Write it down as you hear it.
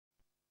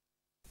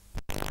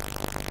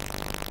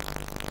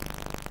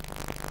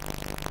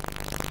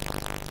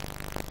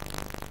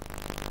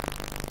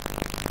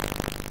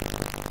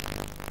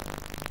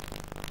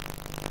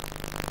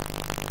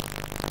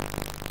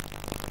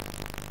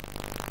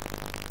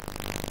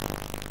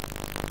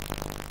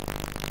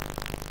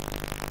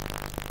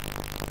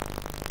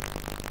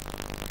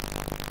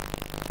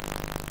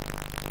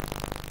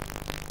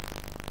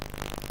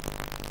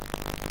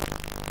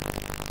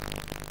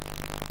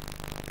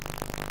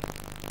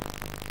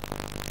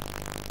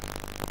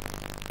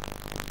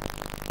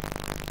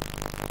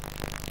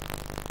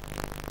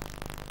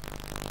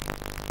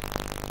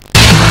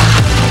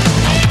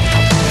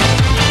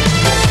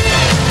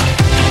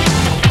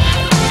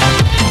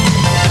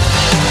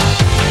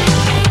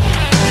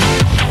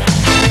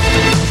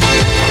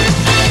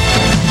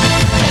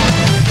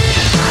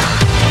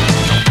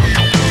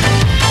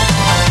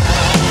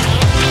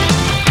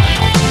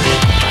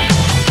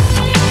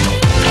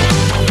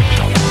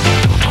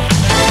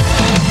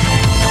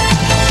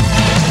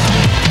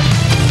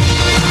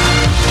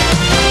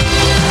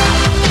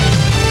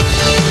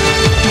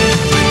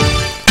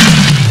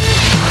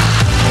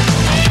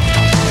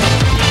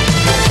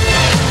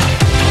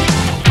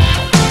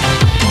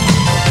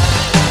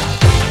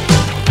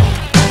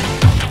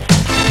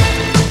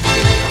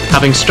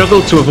Having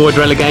struggled to avoid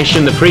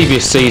relegation the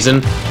previous season,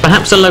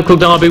 perhaps a local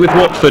derby with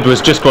Watford was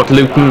just what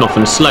Luton,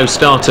 often slow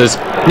starters,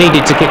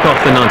 needed to kick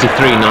off the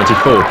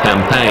 93-94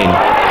 campaign.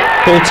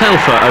 Paul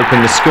Telfer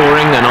opened the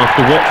scoring, and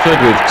after Watford,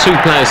 with 2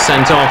 players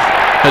sent off,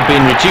 had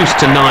been reduced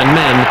to 9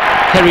 men,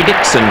 Kerry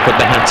Dixon put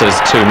the Hatters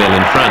 2-0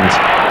 in front.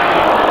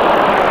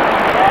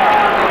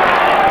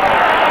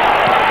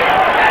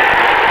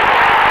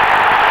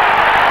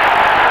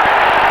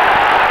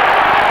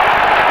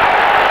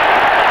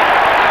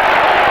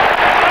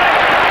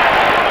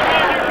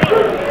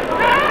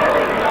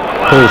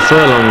 Paul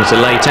Furlong's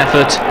late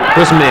effort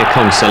was mere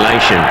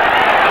consolation.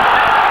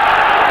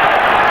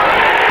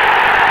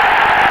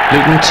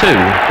 Luton 2,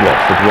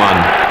 Watford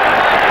 1.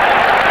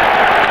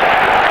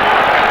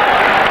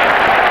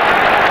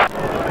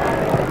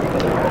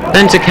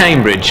 Then to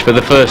Cambridge for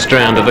the first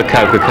round of the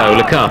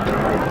Coca-Cola Cup.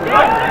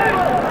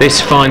 This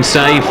fine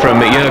save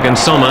from Jurgen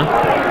Sommer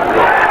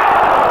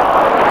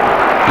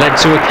led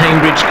to a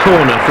Cambridge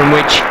corner from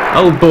which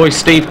old boy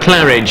Steve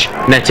Claridge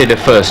netted a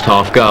first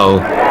half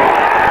goal.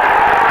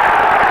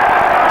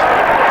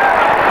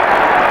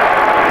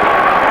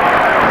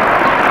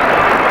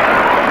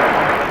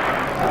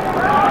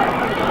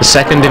 The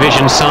second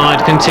division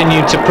side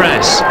continued to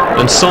press,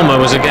 and Sommer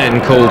was again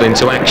called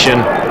into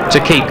action to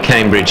keep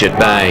Cambridge at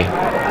bay.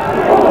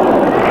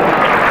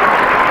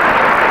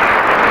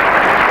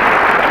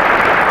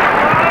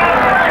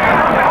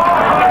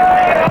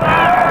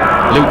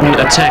 Luton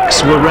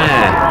attacks were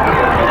rare,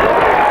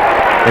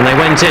 and they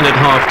went in at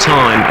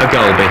half-time a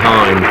goal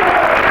behind.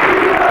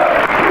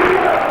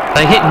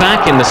 They hit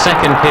back in the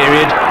second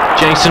period,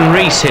 Jason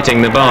Rees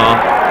hitting the bar,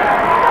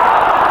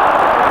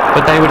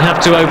 but they would have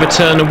to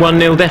overturn a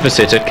 1-0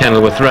 deficit at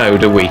Kenilworth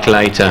Road a week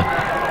later.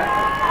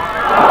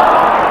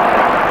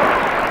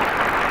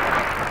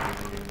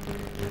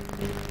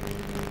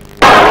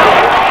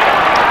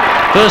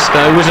 First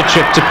though was a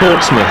trip to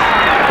Portsmouth,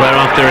 where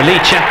after a Lee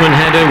Chapman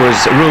header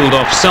was ruled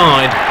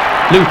offside,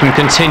 Luton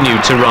continued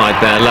to ride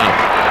their luck.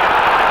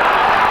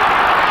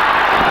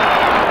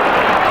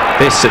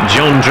 This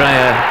John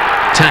Dreyer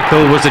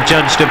tackle was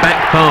adjudged a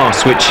back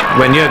pass, which,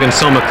 when Jurgen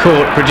Sommer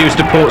caught, produced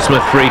a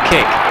Portsmouth free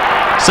kick.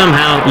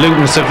 Somehow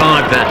Luton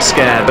survived that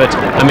scare, but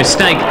a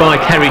mistake by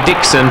Kerry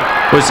Dixon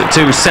was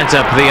to set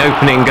up the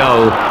opening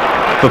goal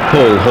for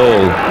Paul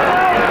Hall.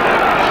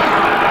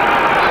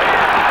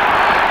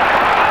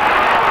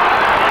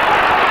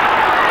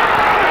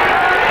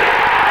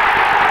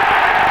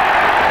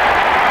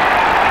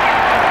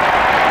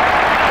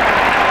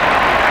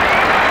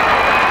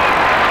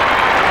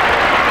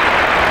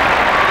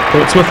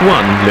 Portsmouth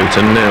 1,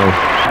 Luton 0.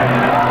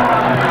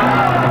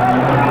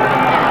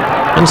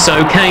 And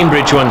so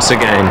Cambridge once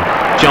again,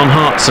 John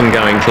Hartson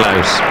going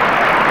close.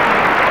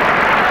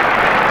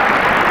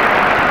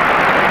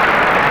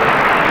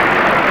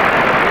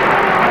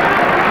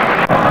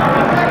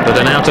 But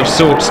an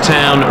out-of-sorts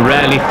town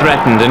rarely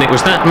threatened, and it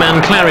was that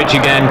man Claridge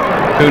again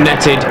who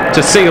netted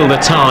to seal the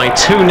tie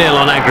 2-0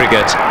 on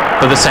aggregate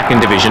for the second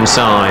division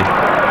side.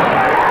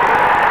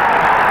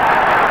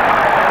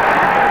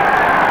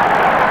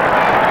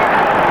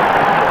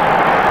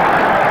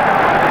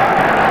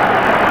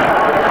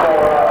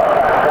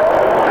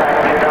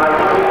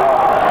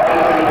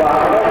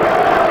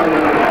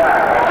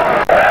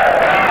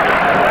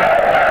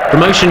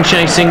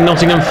 Promotion-chasing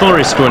Nottingham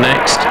Forest were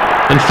next,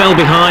 and fell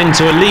behind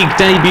to a league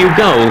debut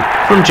goal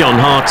from John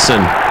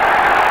Hartson.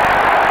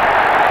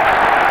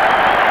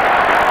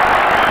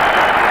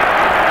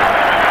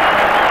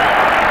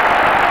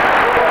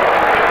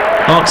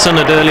 Hartson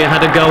had earlier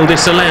had a goal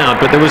disallowed,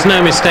 but there was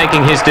no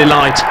mistaking his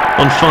delight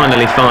on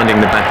finally finding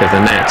the back of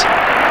the net.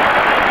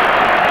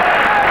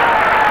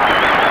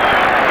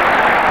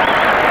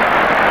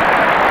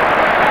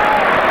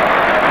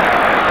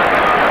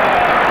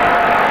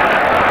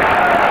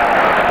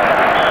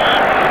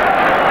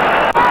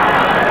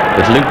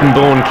 But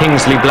Luton-born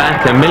Kingsley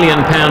Black, £1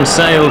 million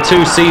sale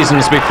 2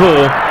 seasons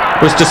before,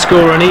 was to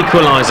score an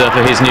equaliser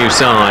for his new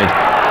side.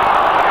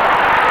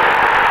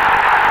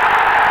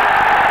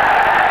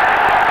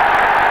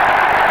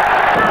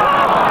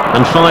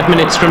 And 5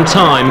 minutes from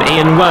time,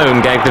 Ian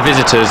Wone gave the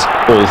visitors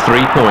all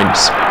 3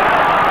 points.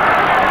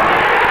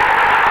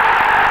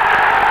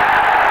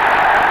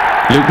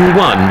 Luton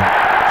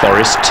 1,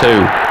 Forest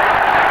 2.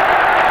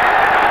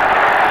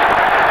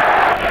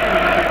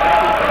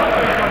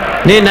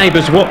 Near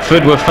neighbours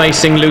Watford were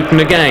facing Luton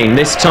again,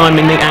 this time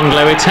in the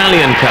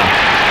Anglo-Italian Cup.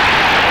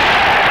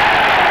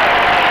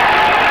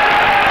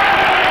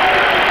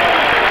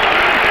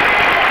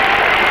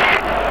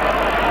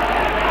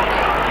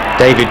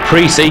 David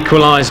Preece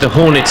equalised a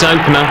Hornets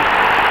opener.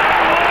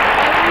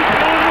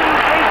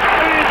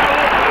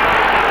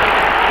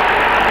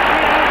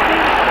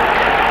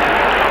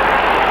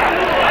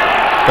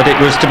 But it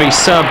was to be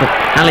sub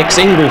Alex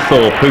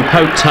Inglethorpe who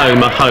poked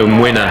home a home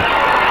winner.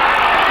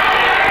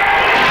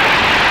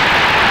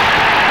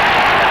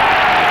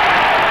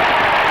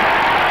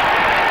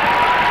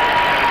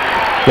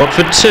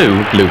 Watford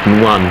 2,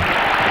 Luton 1.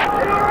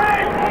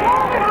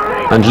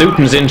 And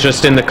Luton's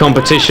interest in the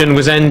competition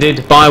was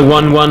ended by a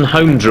 1-1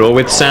 home draw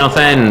with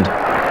Southend.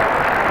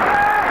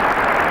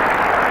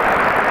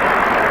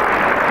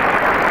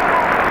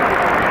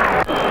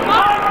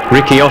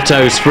 Ricky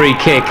Otto's free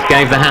kick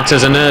gave the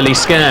Hatters an early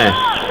scare.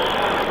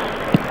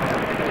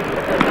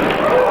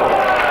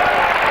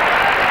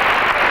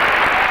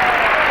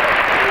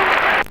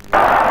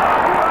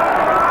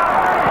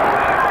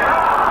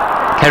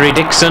 Kerry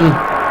Dixon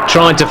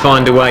tried to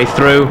find a way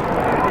through,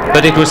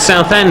 but it was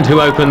Southend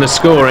who opened the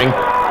scoring.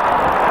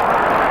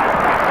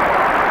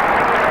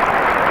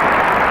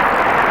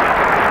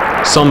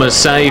 Sommer's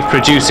save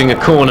producing a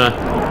corner,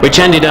 which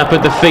ended up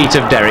at the feet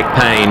of Derek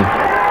Payne.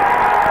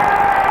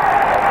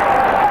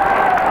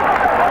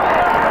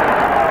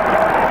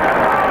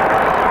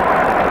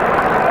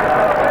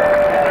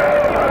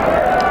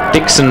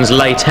 Dixon's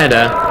late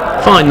header,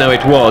 fine though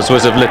it was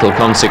of little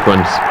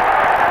consequence.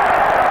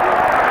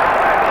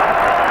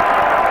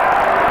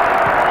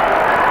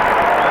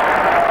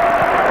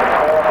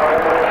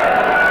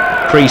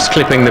 Priest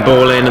clipping the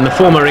ball in, and the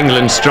former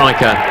England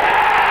striker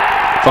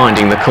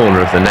finding the corner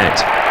of the net.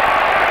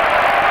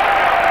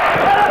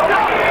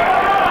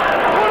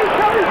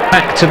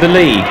 Back to the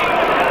league,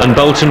 and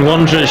Bolton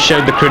Wanderers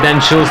showed the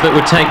credentials that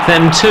would take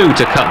them too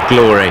to cup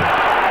glory.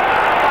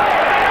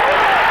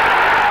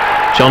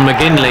 John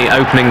McGinley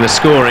opening the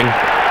scoring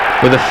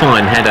with a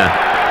fine header.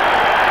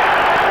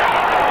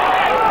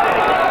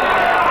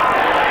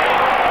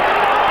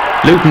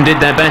 Luton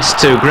did their best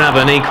to grab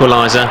an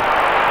equaliser.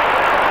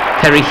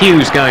 Kerry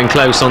Hughes going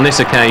close on this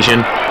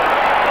occasion.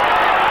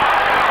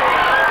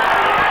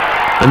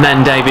 And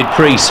then David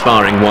Priest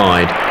firing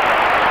wide.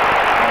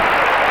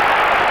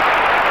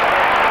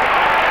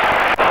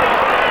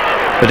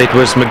 But it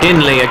was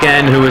McGinley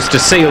again who was to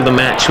seal the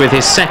match with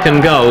his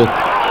second goal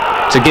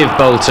to give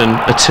Bolton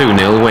a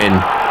 2-0 win.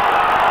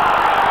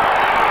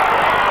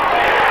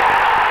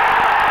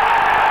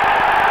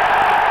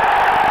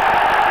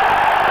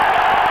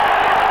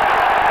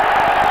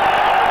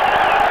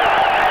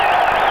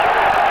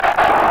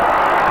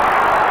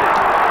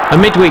 A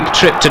midweek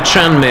trip to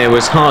Tranmere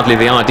was hardly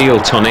the ideal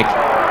tonic,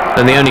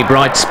 and the only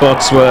bright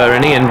spots were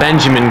an Ian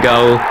Benjamin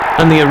goal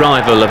and the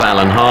arrival of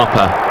Alan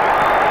Harper.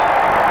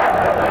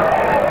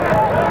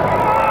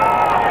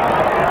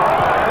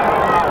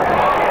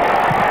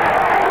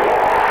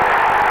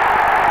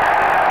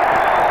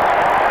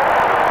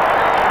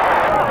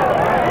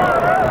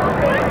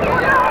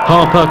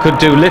 Harper could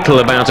do little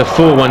about a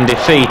 4-1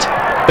 defeat,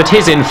 but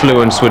his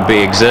influence would be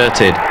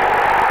exerted.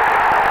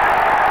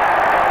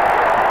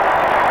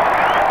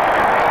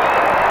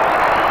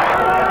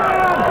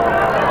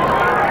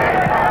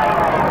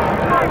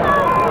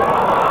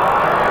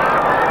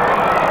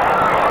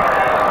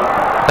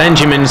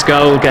 Benjamin's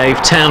goal gave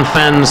Town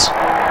fans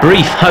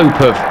brief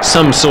hope of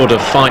some sort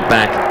of fight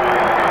back.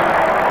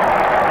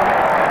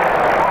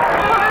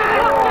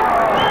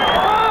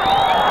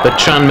 But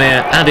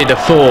Tranmere added a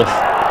fourth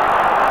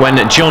when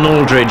John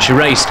Aldridge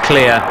raced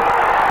clear,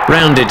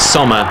 rounded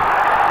Sommer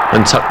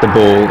and tucked the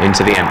ball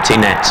into the empty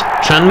net.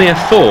 Tranmere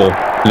 4,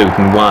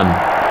 Luton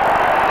 1.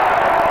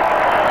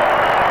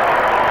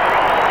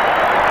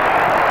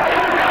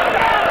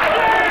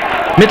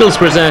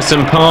 Middlesbrough's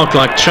Ayresome Park,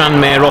 like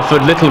Tranmere,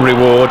 offered little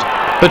reward,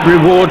 but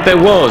reward there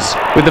was,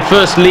 with the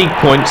first league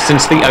point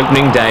since the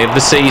opening day of the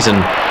season.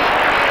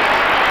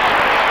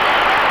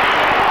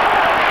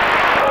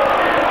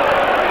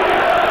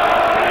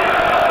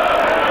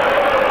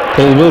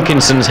 Paul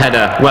Wilkinson's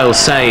header well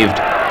saved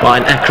by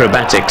an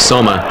acrobatic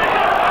Sommer.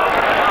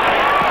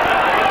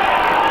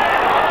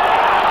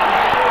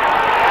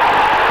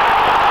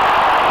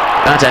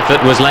 That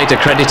effort was later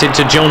credited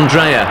to John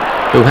Dreyer,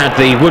 who had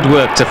the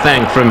woodwork to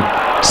thank from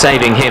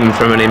saving him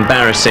from an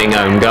embarrassing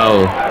own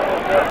goal.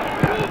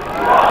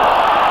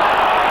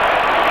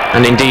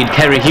 And indeed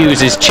Kerry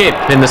Hughes' chip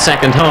in the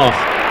second half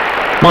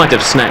might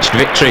have snatched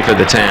victory for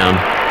the Town.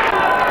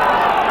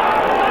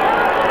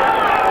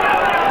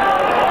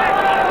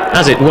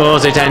 As it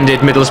was, it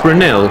ended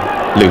Middlesbrough 0,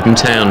 Luton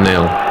Town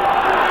 0.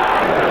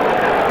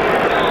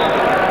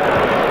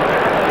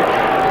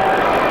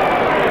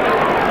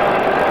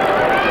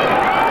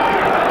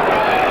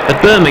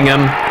 At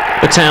Birmingham,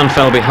 the Town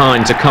fell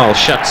behind to Carl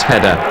Schutt's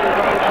header.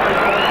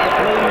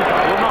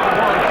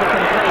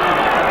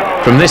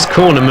 From this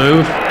corner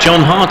move,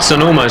 John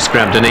Hartson almost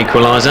grabbed an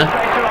equaliser.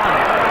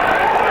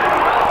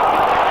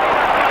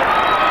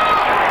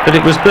 But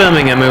it was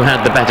Birmingham who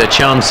had the better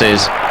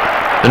chances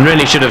and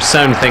really should have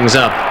sewn things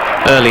up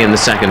early in the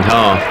second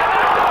half.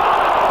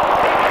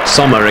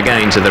 Sommer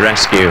again to the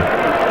rescue.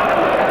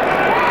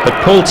 But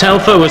Paul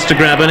Telfer was to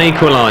grab an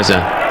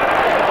equaliser.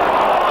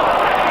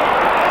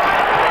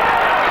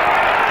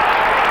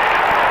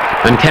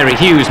 And Kerry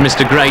Hughes missed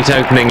a great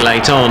opening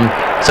late on,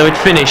 so it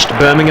finished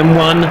Birmingham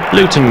 1,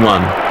 Luton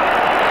 1.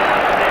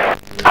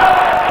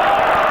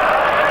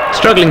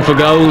 Struggling for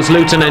goals,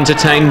 Luton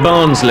entertained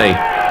Barnsley,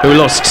 who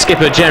lost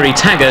skipper Jerry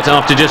Taggart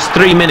after just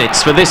 3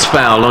 minutes for this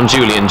foul on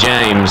Julian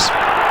James.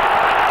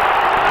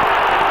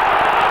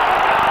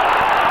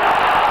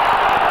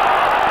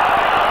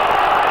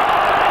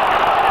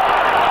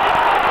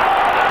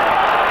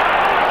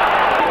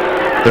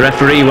 The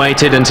referee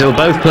waited until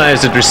both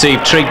players had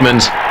received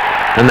treatment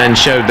and then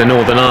showed the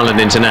Northern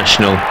Ireland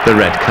international the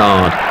red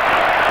card.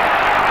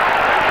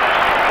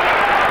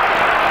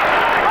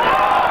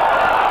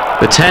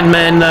 The 10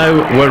 men,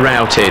 though, were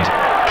routed.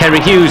 Kerry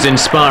Hughes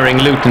inspiring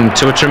Luton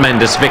to a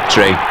tremendous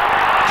victory,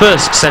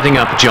 first setting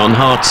up John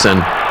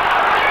Hartson.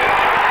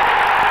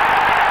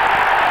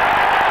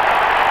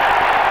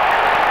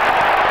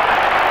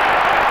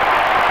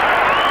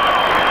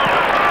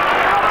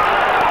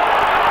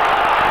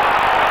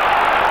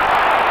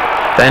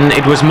 Then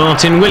it was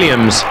Martin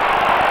Williams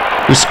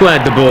who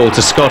squared the ball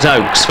to Scott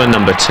Oakes for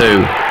number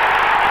 2.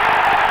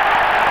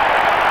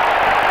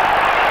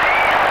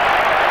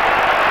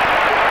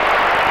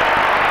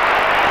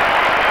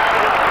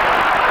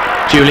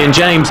 Julian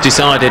James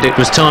decided it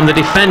was time the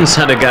defence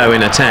had a go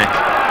in attack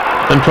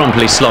and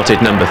promptly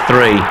slotted number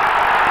 3.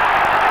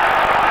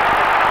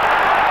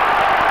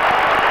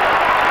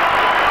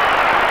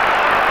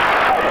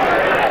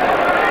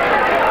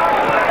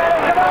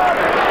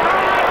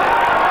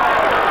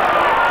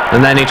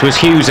 And then it was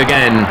Hughes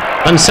again,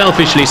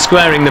 unselfishly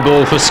squaring the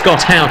ball for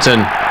Scott Houghton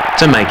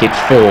to make it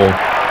 4.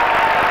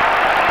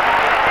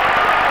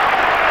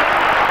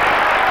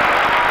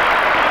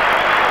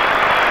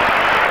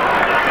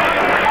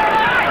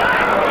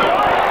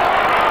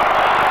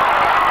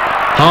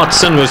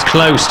 Hartson was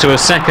close to a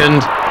second,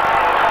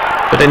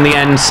 but in the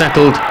end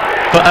settled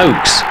for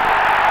Oakes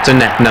to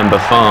net number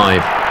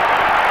 5.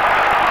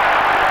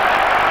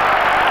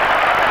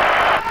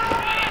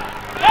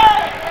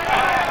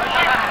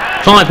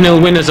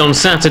 "5-0 winners on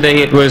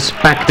Saturday, it was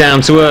back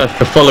down to earth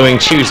the following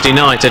Tuesday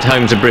night at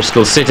home to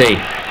Bristol City.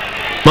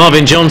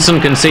 Marvin Johnson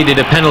conceded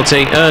a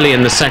penalty early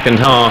in the second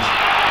half,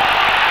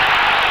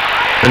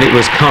 and it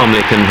was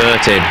calmly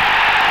converted.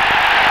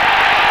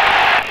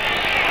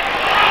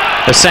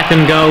 The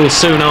second goal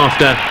soon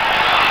after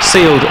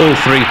sealed all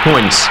 3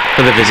 points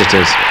for the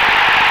visitors.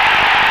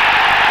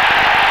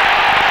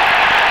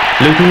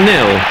 Luton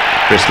 0,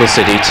 Bristol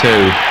City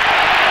 2.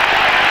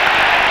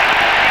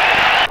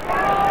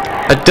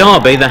 At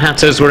Derby, the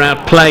Hatters were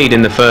outplayed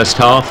in the first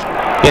half,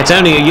 yet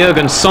only a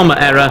Jurgen Sommer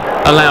error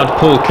allowed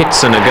Paul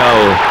Kitson a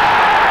goal.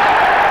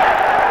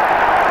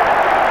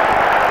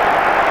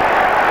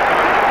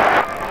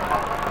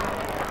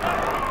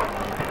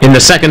 In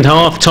the second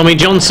half, Tommy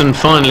Johnson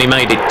finally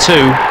made it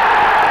 2.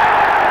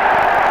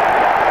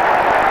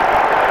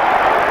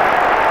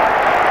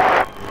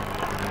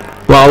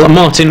 While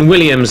Martin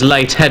Williams'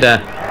 late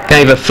header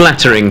gave a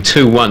flattering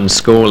 2-1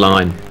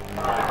 scoreline.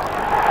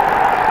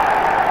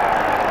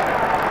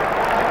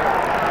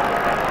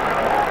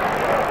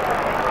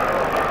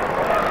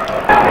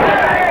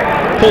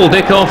 Paul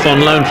Dickoff,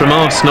 on loan from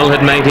Arsenal,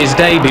 had made his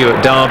debut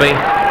at Derby,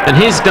 and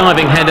his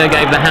diving header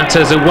gave the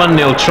Hatters a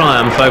 1-0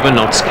 triumph over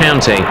Notts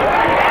County.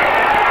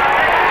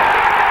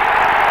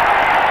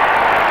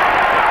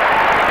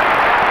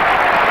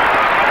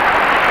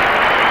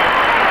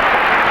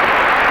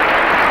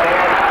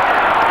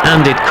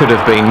 And it could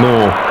have been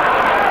more.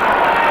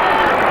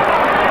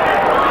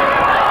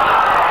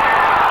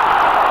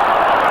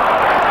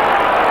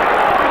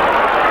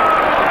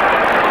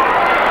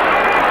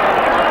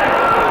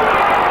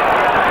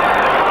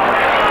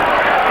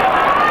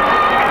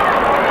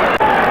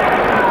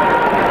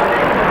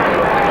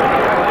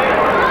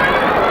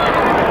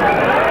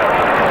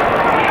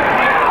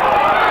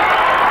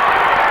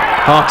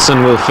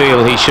 Hartson will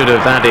feel he should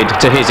have added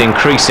to his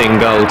increasing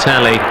goal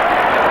tally,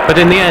 but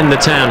in the end the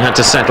town had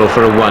to settle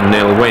for a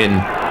 1-0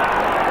 win.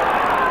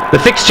 The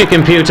fixture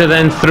computer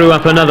then threw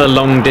up another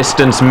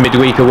long-distance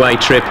midweek away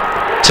trip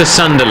to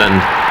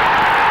Sunderland.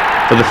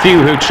 For the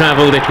few who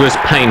travelled, it was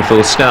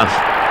painful stuff.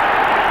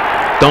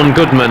 Don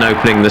Goodman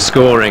opening the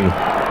scoring.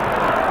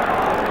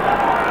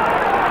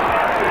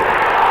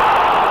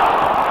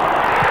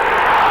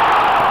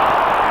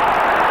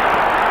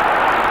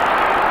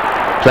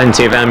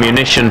 Plenty of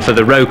ammunition for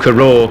the Roker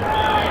Raw,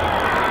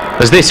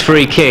 as this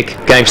free kick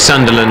gave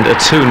Sunderland a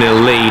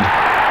 2-0 lead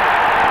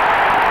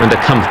and a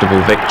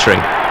comfortable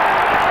victory.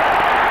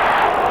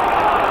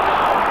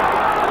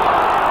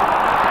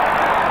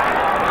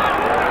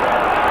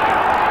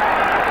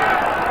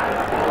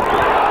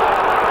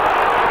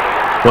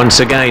 Once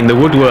again, the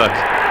woodwork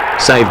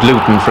saved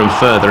Luton from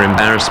further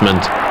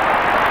embarrassment.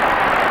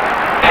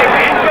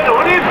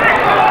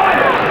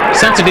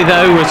 Saturday,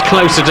 though, was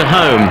closer to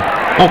home.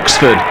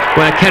 Oxford,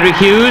 where Kerry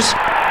Hughes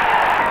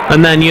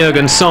and then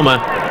Jurgen Sommer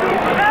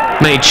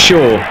made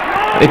sure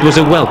it was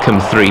a welcome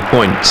 3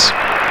 points.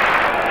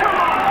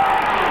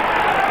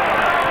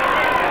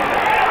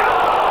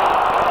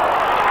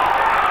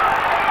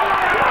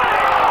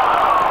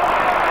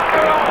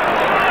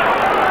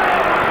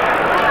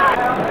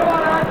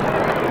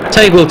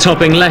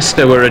 Table-topping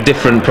Leicester were a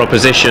different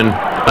proposition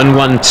and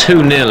won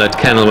 2-0 at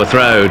Kenilworth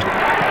Road.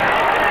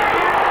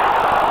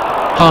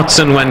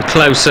 Hartson went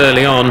close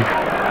early on,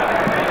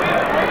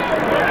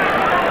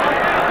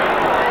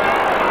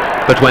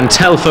 but when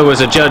Telfer was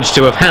adjudged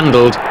to have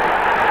handled,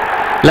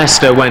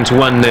 Leicester went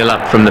 1-0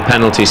 up from the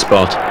penalty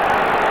spot.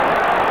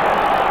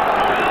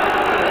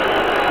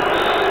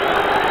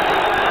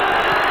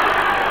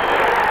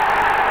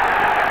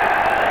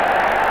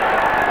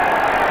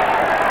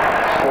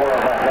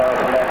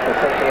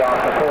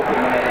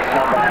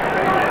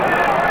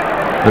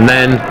 And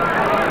then,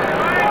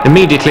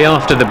 immediately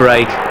after the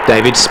break,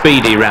 David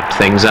Speedy wrapped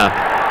things up.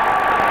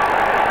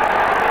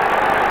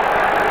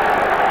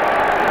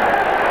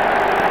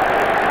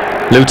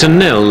 Luton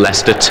 0,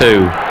 Leicester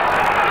 2.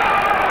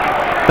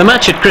 The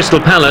match at Crystal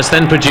Palace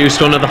then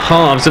produced one of the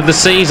halves of the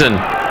season.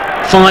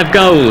 5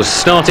 goals,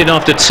 started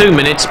after 2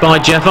 minutes by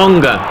Jeff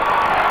Onga,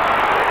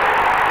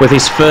 with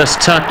his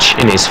first touch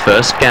in his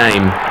first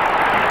game.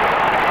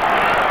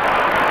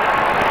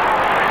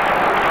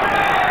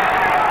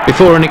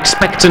 Before an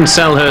expectant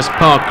Selhurst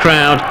Park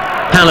crowd,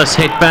 Palace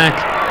hit back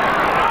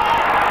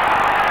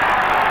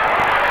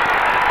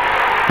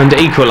and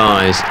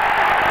equalised.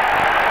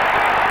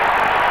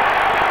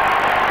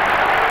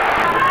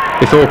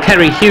 Before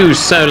Kerry Hughes'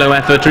 solo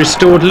effort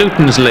restored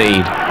Luton's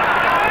lead.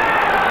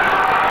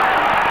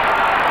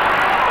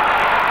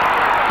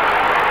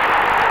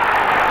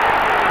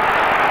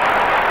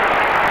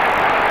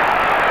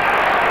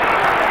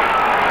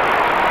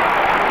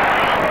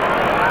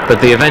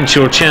 But the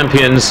eventual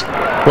champions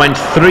went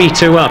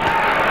 3-2 up.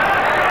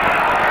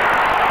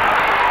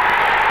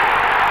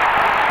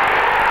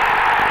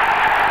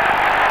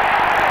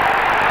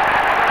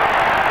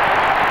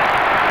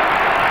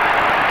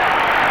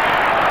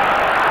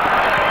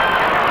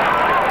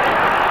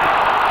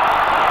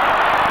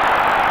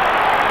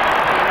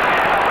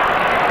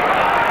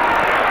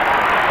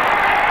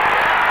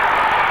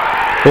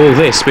 All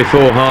this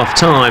before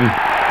half-time,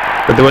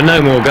 but there were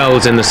no more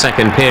goals in the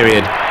second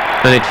period,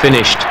 and it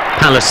finished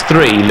Palace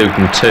 3,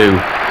 Luton 2.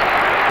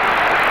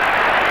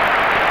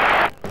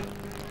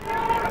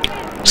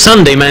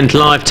 Sunday meant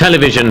live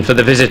television for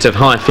the visit of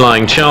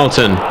high-flying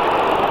Charlton.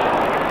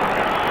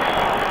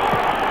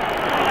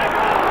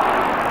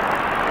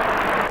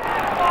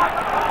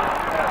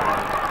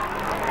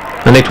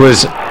 And it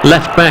was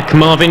left-back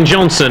Marvin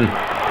Johnson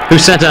who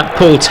set up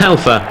Paul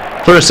Telfer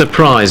for a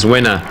surprise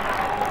winner.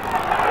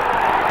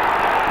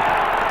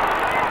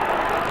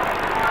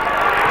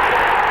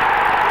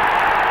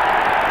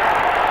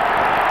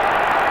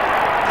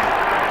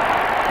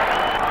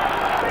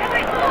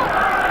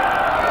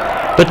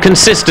 But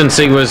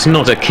consistency was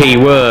not a key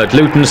word.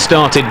 Luton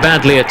started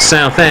badly at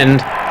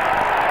Southend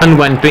and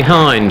went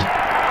behind.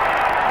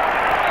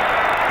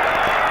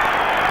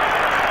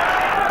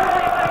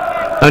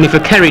 Only for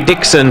Kerry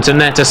Dixon to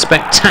net a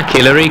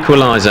spectacular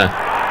equaliser.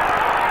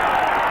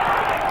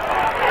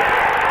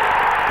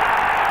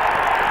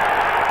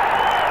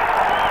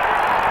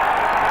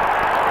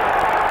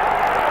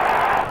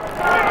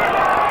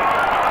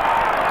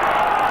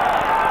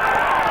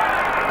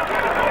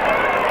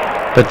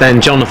 But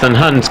then Jonathan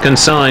Hunt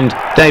consigned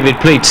David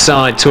Pleat's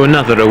side to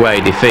another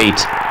away defeat.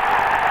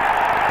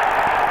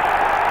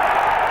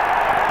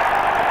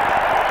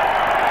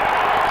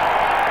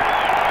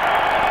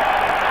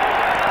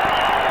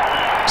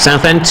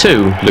 Southend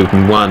 2,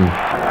 Luton 1.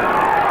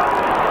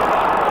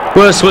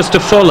 Worse was to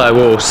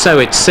follow, or so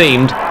it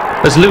seemed,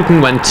 as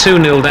Luton went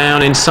 2-0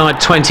 down inside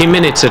 20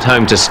 minutes at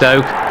home to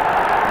Stoke.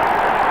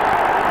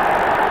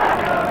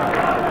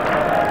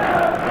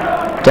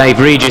 Dave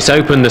Regis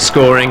opened the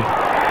scoring,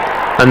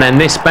 and then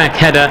this back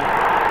header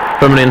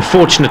from an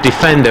unfortunate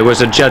defender was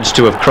adjudged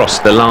to have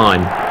crossed the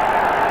line.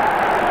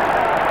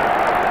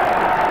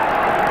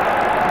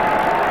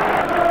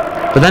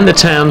 But then the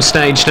town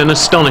staged an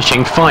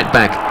astonishing fight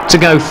back to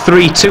go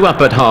 3-2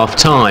 up at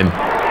half-time.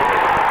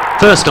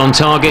 First on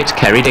target,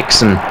 Kerry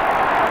Dixon.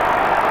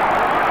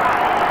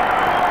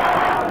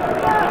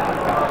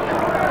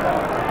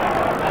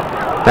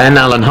 Then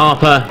Alan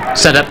Harper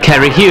set up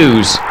Kerry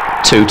Hughes,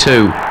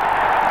 2-2.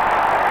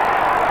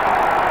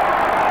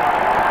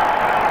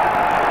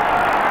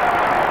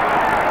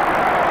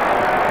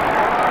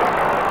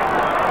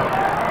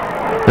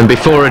 And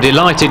before a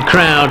delighted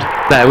crowd,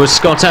 there was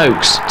Scott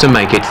Oakes to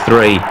make it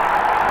 3.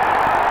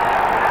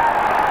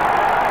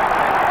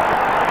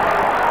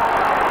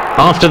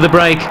 After the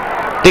break,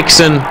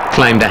 Dixon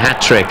claimed a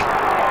hat-trick.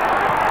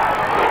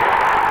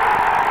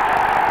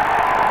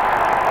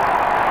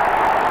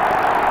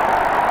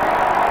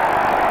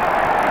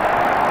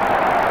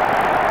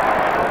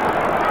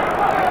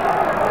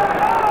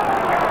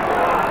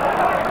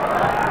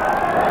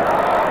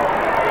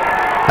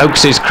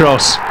 Oakes'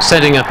 cross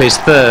setting up his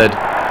third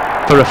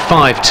for a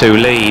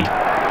 5-2 lead.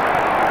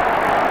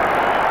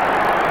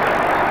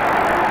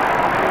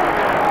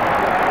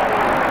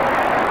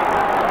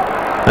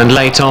 And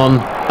late on,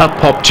 up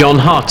popped John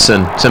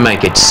Hartson to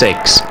make it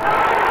 6.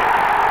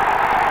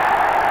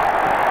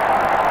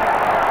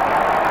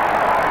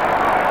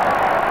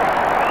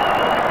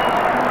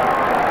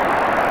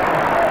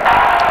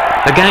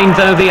 Again,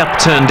 though, the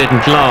upturn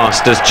didn't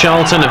last, as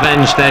Charlton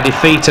avenged their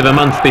defeat of a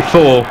month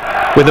before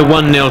with a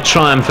 1-0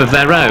 triumph of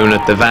their own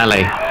at the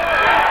Valley.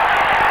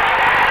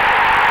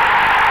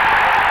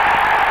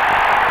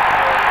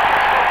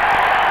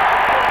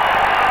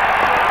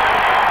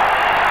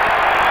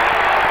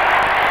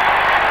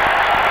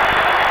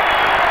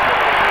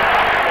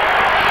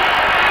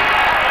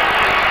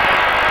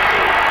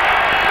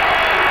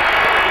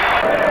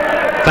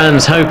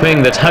 Fans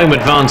hoping that home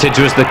advantage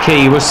was the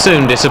key were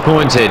soon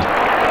disappointed.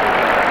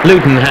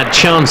 Luton had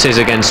chances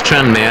against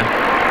Tranmere,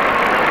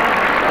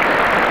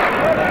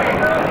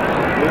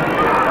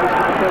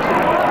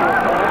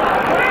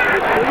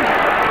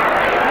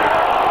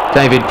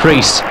 David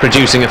Priest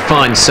producing a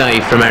fine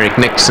save from Eric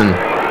Nixon.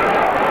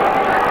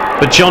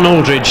 But John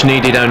Aldridge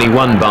needed only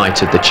one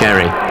bite at the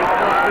cherry.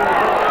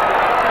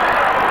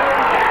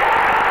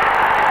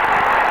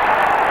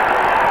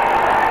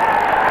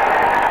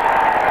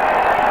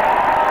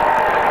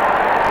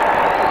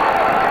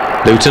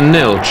 Luton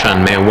 0,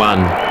 Tranmere 1.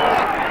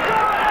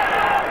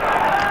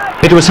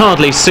 It was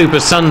hardly Super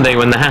Sunday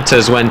when the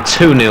Hatters went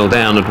 2-0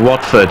 down at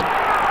Watford.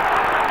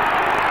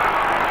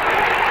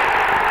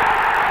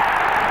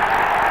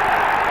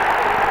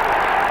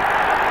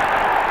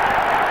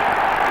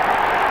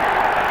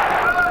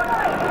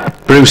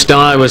 Bruce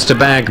Dyer was to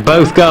bag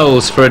both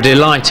goals for a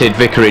delighted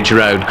Vicarage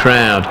Road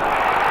crowd.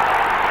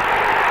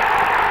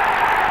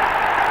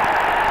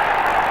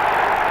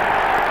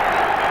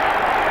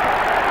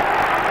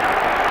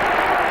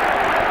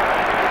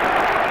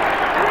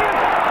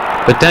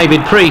 But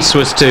David Priest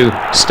was to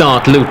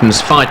start Luton's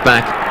fight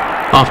back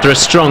after a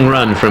strong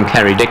run from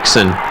Kerry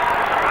Dixon.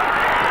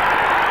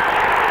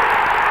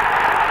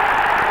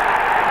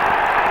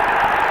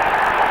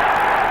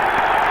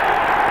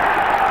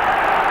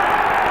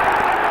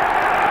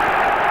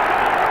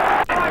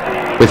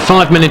 With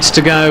 5 minutes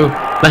to go,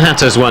 the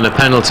Hatters won a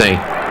penalty.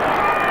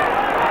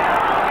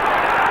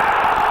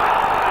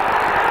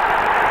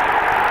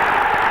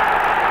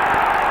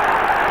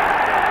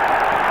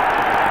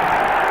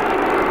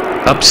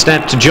 Up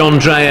stepped John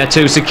Dreyer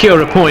to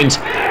secure a point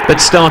that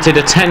started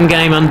a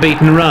 10-game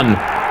unbeaten run,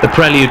 the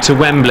prelude to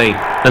Wembley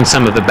and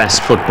some of the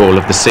best football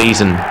of the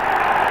season.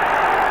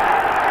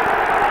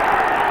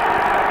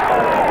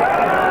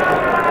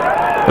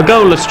 A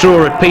goalless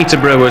draw at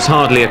Peterborough was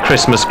hardly a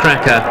Christmas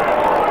cracker,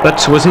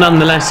 but was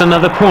nonetheless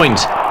another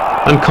point,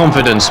 and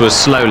confidence was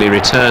slowly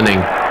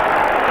returning.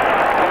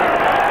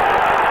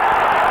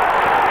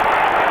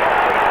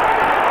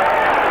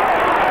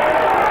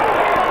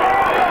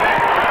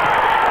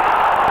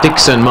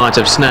 Dixon might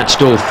have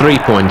snatched all 3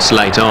 points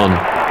late on.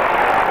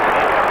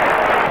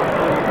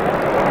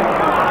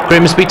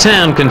 Grimsby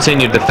Town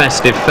continued the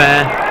festive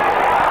fare.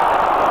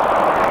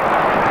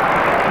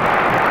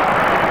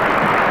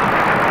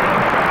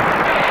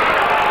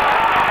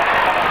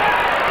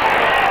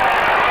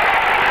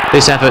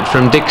 This effort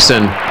from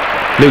Dixon,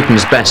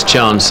 Luton's best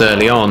chance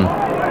early on.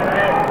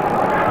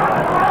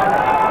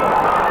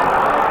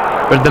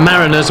 But the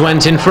Mariners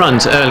went in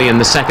front early in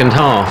the second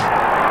half.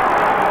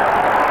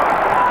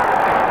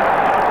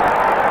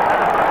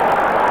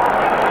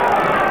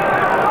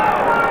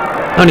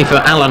 Only for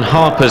Alan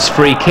Harper's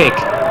free kick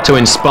to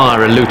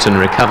inspire a Luton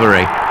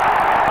recovery.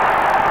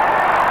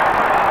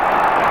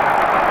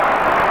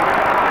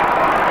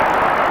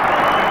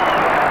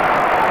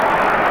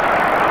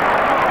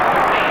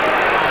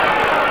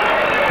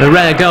 A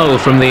rare goal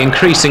from the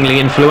increasingly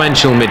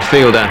influential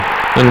midfielder,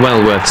 and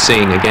well worth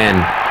seeing again.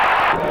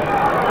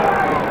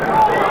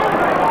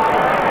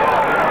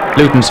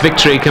 Luton's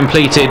victory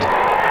completed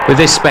with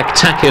this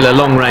spectacular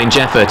long-range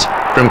effort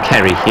from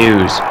Kerry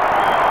Hughes.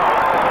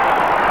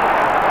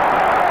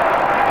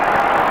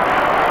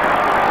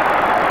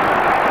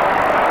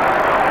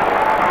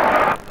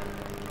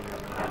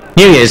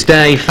 New Year's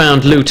Day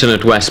found Luton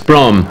at West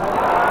Brom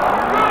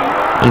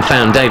and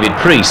found David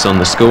Priest on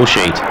the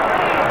scoresheet.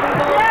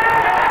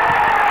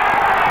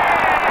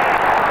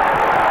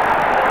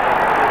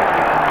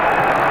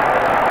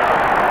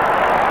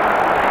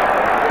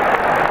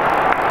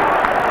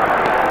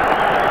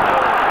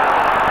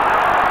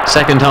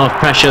 Second half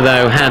pressure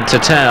though had to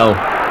tell,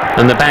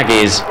 and the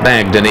Baggies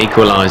bagged an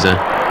equaliser.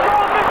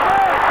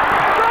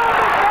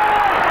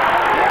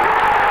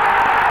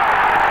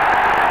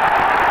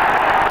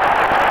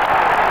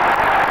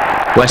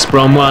 West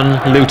Brom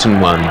 1, Luton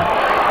 1.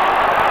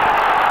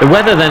 The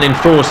weather then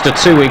enforced a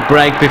 2-week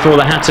break before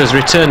the Hatters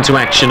returned to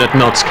action at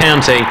Notts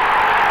County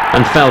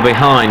and fell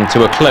behind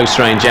to a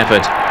close-range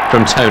effort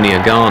from Tony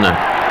Agana.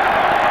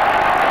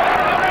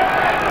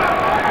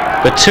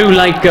 But 2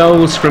 late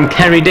goals from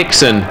Kerry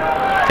Dixon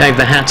gave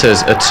the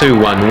Hatters a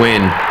 2-1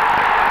 win.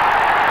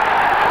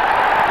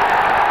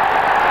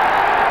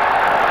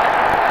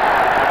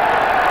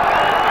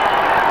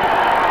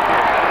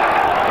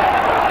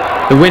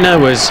 The winner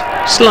was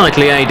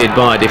slightly aided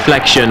by a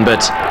deflection, but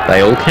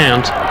they all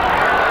count.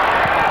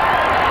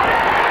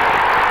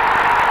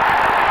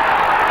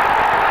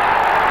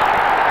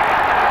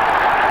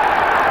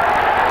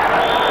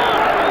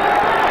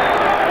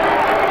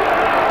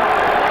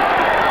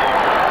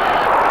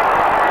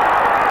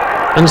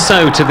 And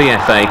so to the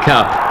FA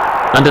Cup,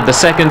 and at the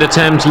second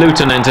attempt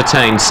Luton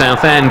entertained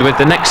Southend with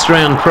the next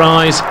round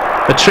prize,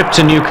 a trip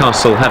to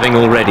Newcastle having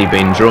already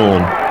been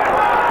drawn.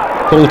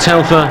 Paul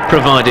Telfer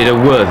provided a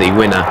worthy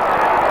winner.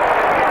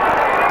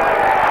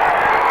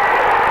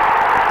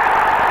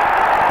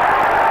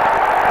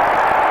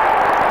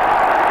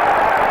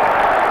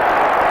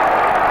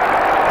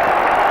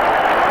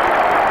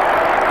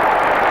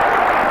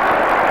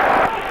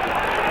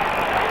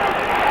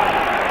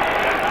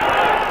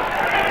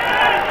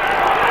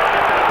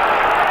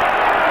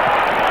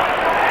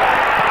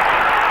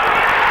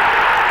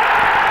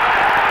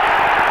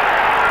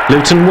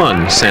 Luton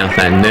 1,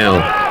 Southend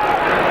 0.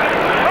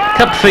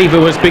 Cup fever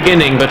was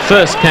beginning, but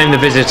first came the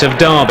visit of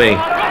Derby.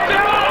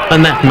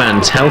 And that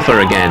man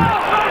Telfer again.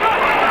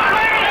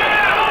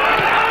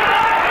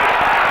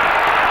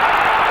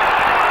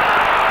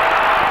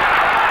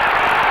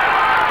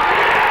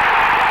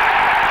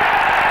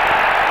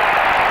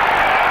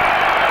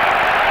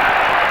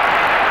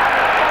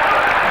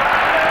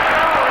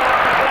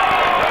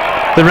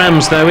 The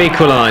Rams, though,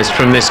 equalised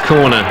from this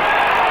corner.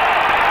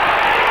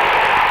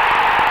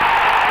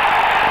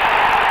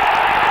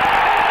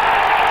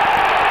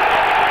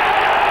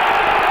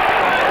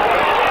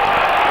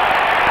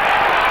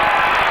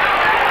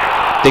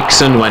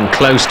 Dixon went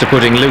close to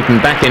putting Luton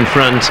back in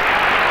front,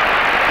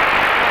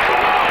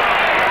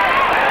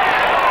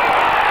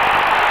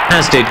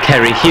 as did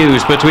Kerry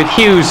Hughes, but with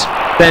Hughes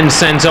then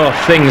sent off,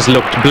 things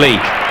looked bleak.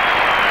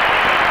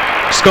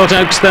 Scott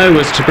Oakes, though,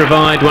 was to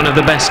provide one of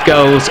the best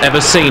goals ever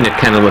seen at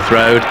Kenilworth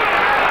Road.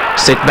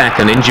 Sit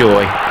back and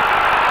enjoy.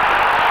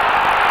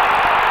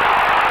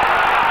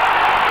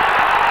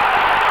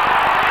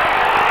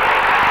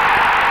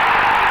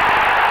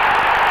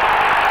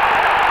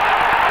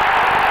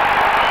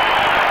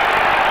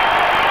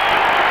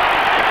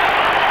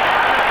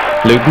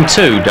 Luton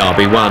 2,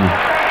 Derby 1.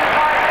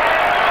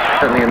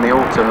 Certainly in the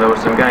autumn there were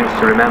some games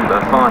to remember.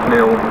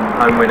 5-0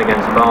 home win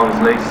against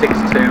Barnsley,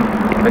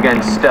 6-2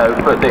 against Stoke,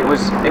 but it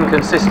was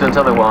inconsistent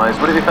otherwise.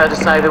 Would it be fair to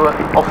say there were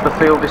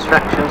off-the-field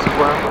distractions as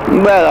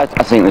well? Well,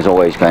 I think there's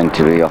always going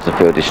to be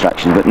off-the-field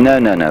distractions, but no.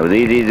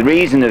 The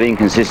reason of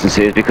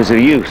inconsistency is because of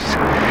youth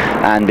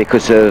and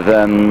because of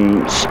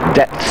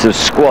depths of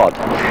squad.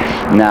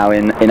 Now,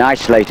 in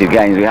isolated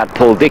games, we had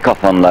Paul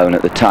Dickoff on loan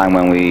at the time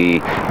when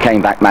we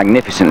came back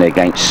magnificently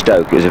against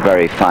Stoke. It was a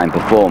very fine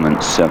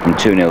performance, from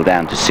 2-0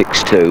 down to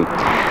 6-2.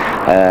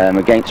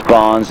 Against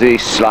Barnsley,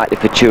 slightly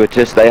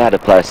fortuitous. They had a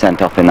player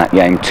sent off in that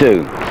game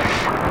too.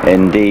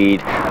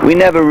 Indeed, we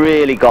never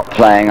really got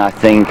playing, I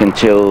think,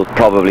 until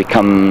probably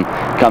come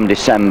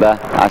December.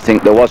 I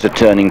think there was a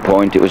turning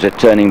point. It was a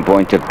turning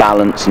point of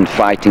balance and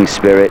fighting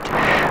spirit.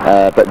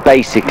 But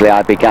basically,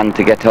 I began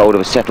to get hold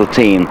of a settled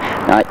team.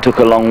 Now, it took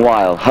a long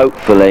while.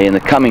 Hopefully, in the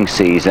coming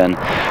season,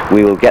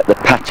 we will get the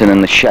pattern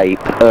and the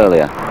shape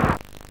earlier.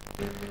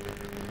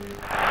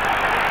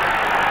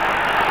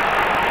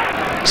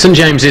 St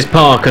James's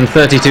Park and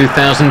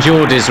 32,000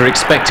 Geordies are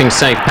expecting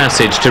safe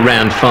passage to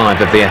round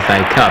 5 of the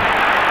FA Cup.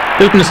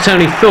 Luton's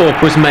Tony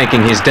Thorpe was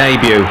making his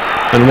debut,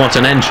 and what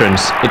an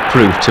entrance it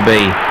proved to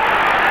be.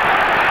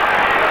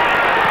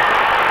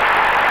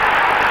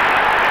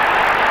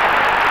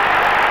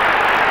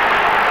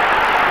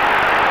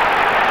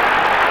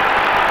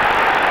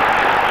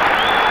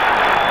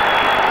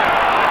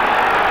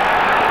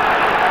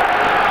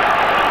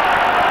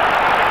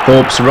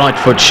 Thorpe's right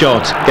foot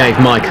shot gave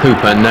Mike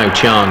Hooper no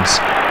chance,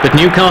 but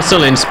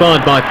Newcastle,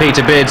 inspired by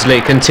Peter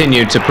Beardsley,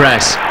 continued to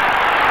press.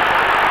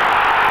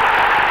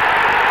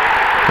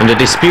 And a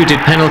disputed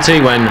penalty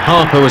when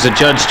Harper was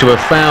adjudged to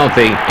have fouled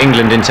the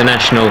England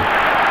international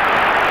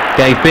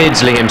gave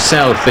Beardsley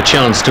himself the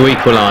chance to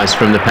equalise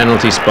from the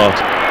penalty spot.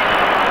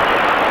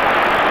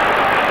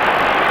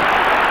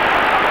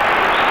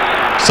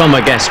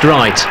 Sommer guessed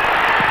right,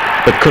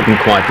 but couldn't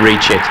quite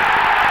reach it.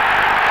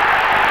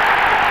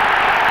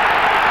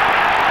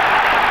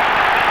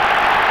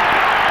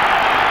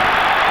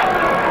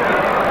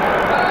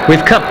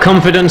 With cup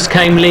confidence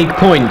came league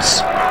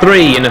points,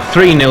 3 in a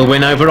 3-0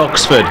 win over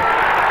Oxford.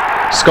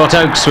 Scott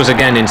Oakes was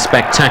again in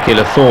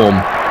spectacular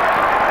form.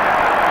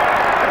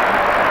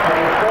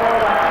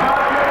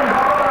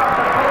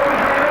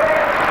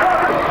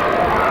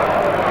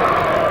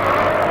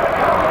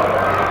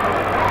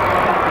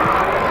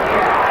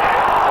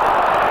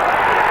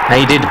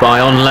 Aided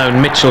by on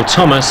loan Mitchell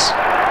Thomas,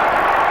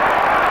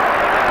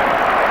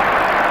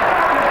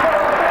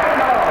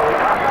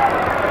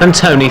 and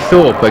Tony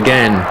Thorpe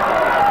again.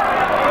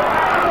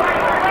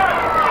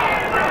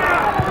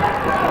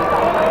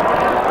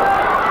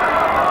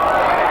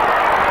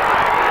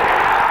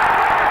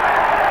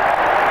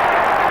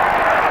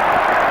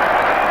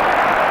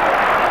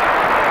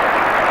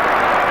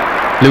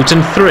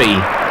 Luton 3,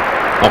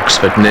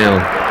 Oxford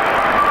 0.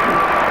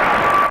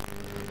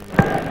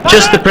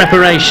 Just the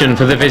preparation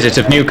for the visit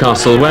of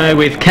Newcastle, where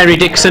with Kerry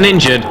Dixon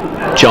injured,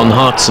 John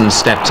Hartson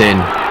stepped in.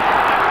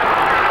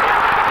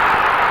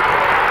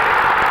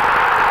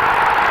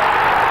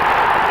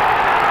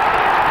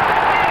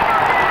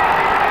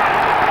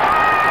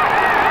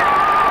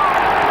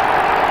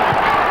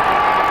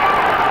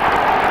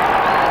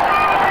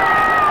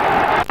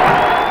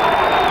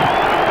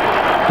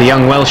 The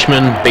young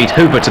Welshman beat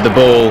Hooper to the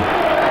ball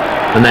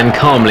and then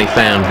calmly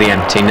found the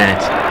empty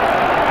net.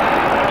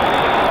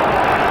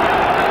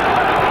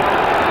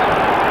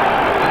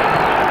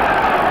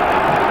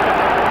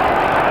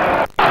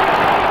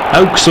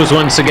 Oakes was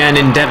once again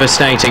in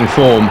devastating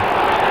form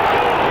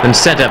and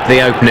set up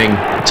the opening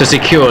to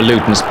secure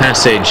Luton's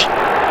passage.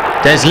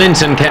 Des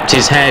Linton kept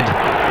his head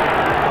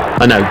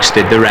and Oakes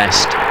did the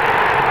rest.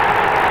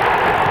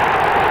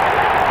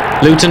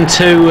 Luton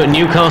 2,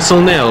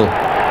 Newcastle 0.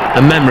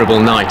 A memorable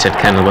night at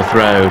Kenilworth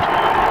Road.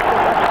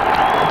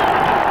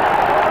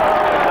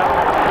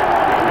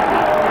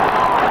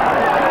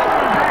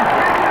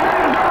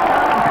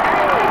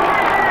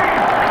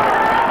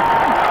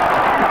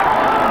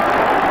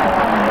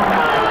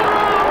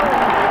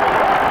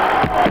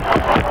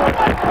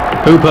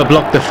 Hooper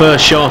blocked the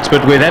first shot,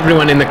 but with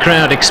everyone in the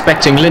crowd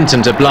expecting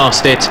Linton to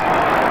blast it,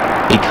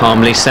 he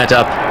calmly set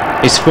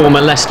up his former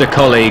Leicester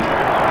colleague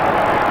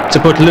to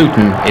put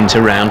Luton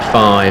into round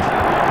 5.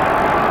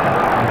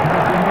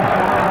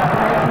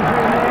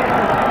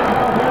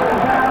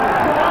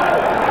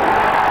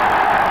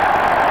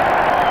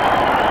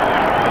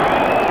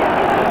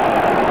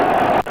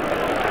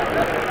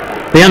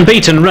 The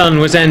unbeaten run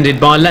was ended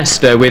by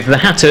Leicester, with the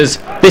Hatters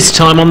this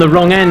time on the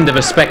wrong end of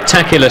a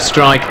spectacular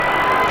strike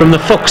from the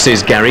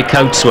Foxes' Gary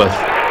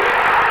Coatsworth.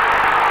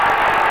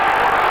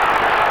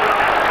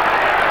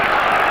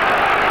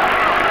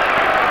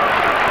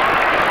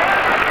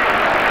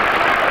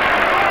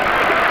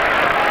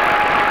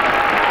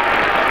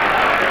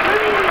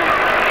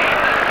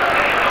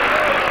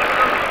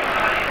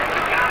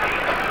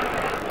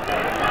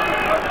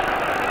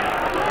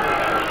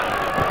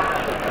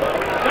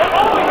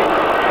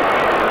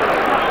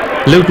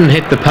 Luton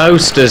hit the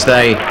post as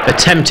they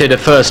attempted a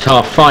first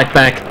half fight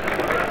back,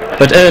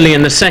 but early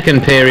in the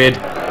second period,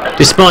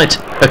 despite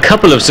a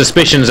couple of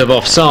suspicions of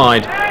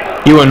offside,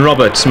 Ewan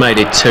Roberts made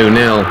it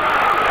 2-0.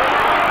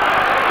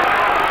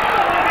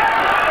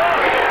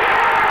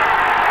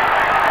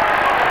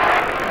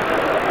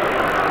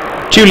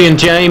 Julian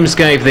James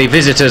gave the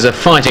visitors a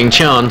fighting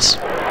chance,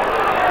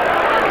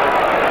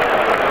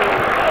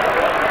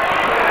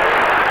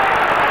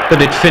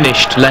 but it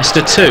finished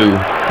Leicester 2,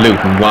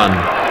 Luton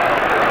 1.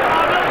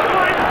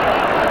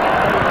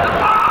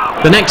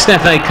 The next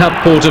FA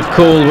Cup port of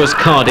call was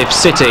Cardiff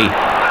City,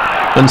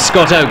 and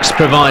Scott Oakes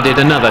provided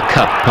another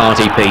cup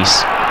party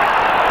piece.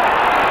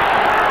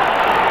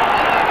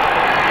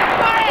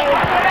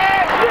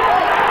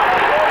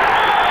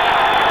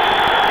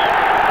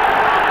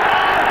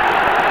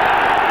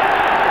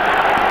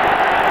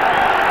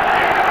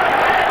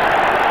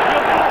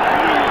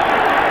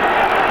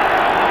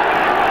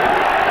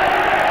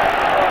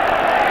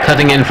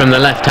 Cutting in from the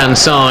left-hand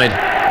side,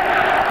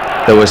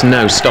 there was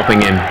no stopping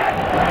him.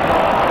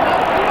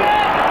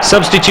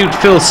 Substitute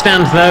Phil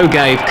Stanthoe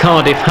gave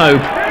Cardiff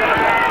hope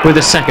with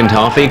a second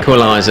half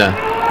equaliser.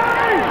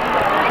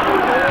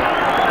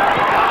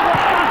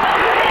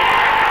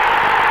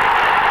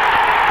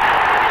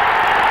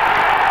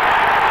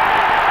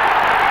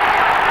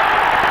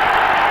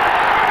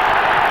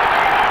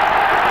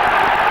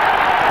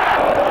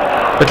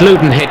 But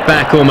Luton hit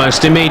back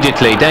almost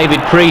immediately. David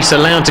Preece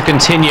allowed to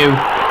continue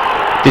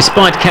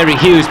despite Kerry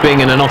Hughes being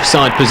in an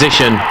offside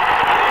position,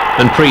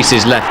 and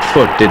Preece's left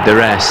foot did the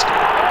rest.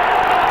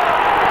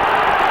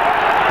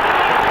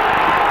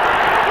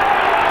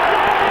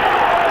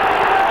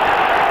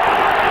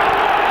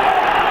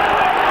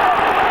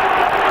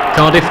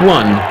 Cardiff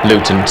 1,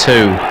 Luton 2.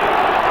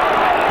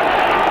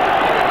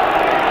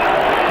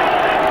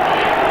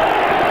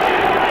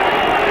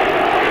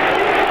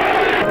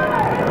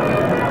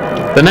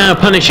 The now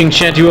punishing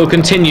schedule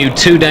continued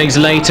 2 days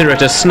later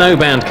at a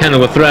snowbound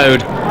Kenilworth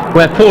Road,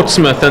 where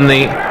Portsmouth and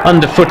the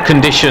underfoot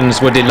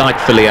conditions were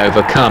delightfully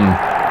overcome.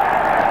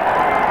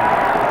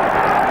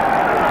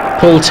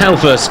 Paul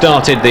Telfer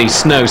started the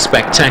snow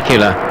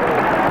spectacular.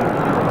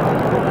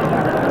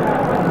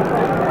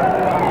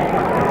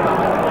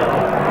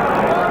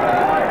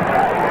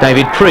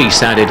 David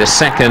Preece added a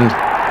second.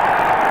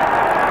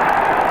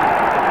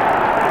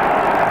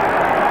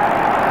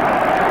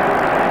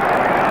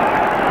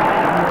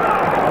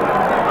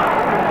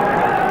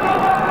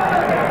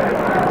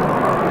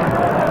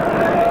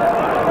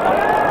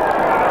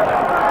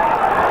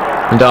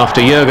 And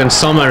after Jürgen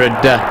Sommer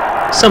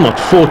had somewhat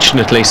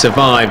fortunately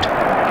survived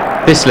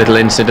this little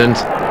incident,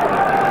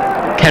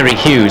 Kerry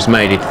Hughes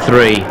made it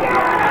 3.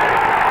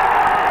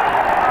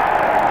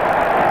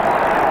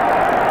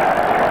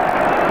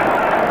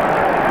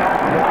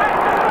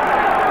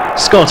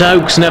 Scott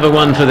Oakes, never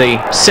one for the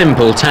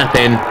simple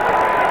tap-in,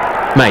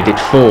 made it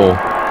 4.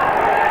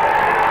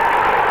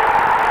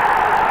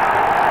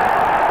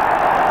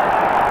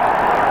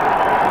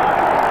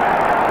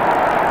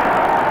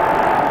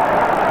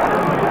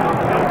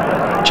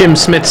 Jim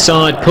Smith's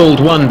side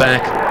pulled one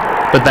back,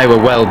 but they were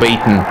well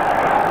beaten.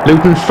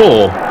 Luton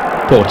 4,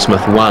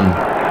 Portsmouth 1.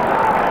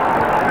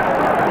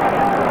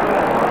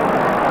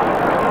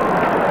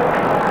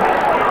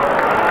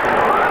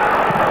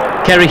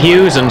 Kerry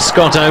Hughes and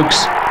Scott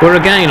Oakes were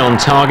again on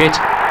target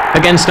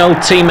against old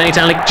teammate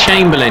Alec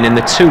Chamberlain in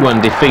the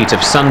 2-1 defeat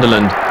of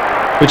Sunderland,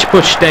 which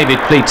pushed David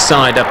Pleat's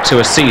side up to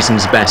a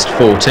season's best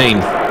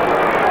 14th.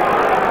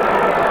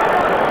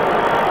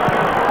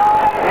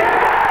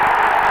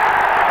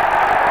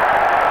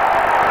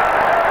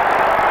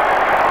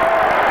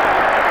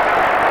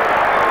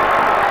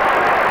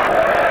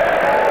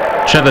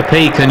 Trevor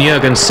Peake and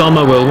Jürgen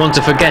Sommer will want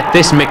to forget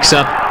this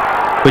mix-up,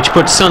 which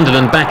put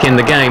Sunderland back in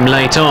the game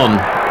late on.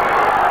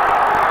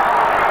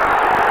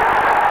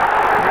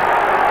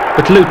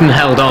 But Luton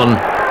held on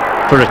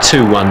for a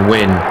 2-1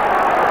 win.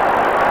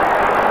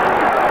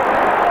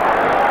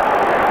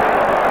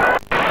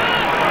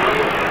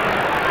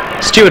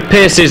 Stuart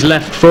Pearce's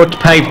left foot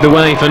paved the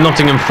way for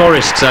Nottingham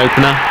Forest's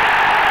opener.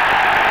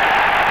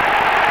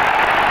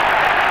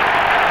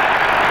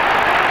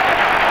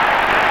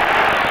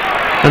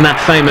 and that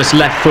famous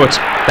left foot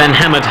then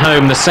hammered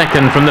home the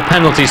second from the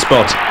penalty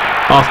spot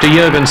after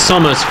Jürgen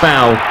Sommer's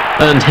foul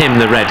earned him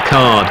the red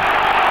card.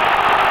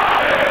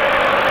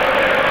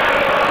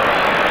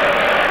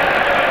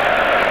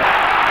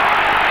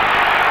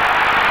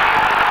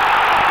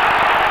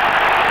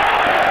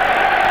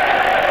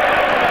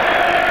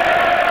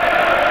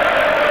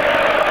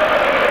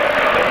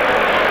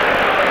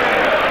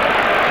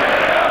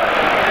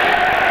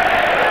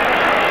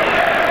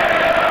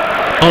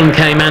 On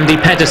came Andy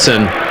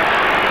Pedersen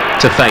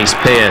to face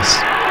Pearce.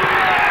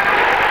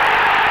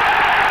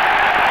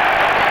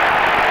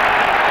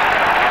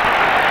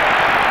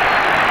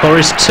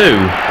 Forest 2,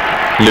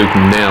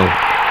 Luton 0.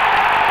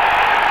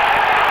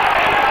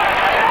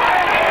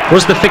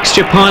 Was the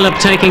fixture pile-up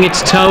taking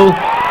its toll?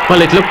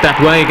 Well, it looked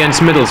that way against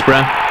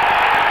Middlesbrough.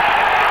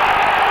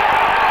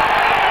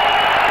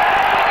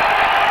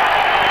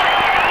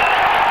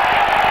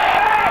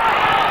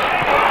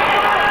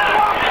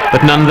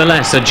 But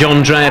nonetheless, a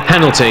John Dreyer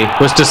penalty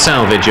was to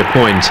salvage a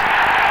point.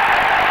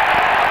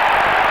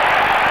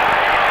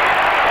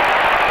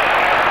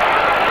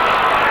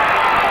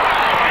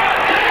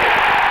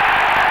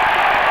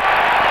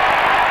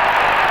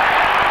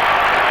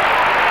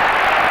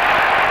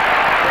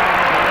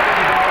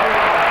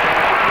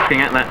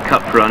 Looking at that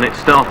cup run, it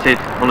started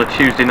on a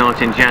Tuesday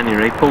night in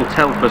January. Paul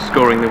Telfer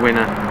scoring the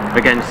winner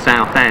against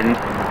Southend.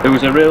 There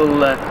was a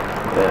real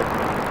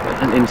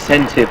an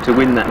incentive to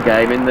win that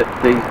game in that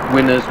the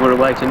winners were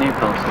away to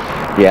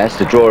Newcastle. Yes,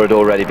 the draw had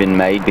already been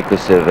made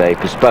because of a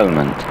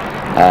postponement.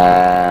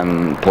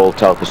 Paul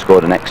Telfer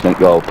scored an excellent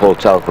goal. Paul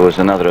Telfer was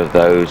another of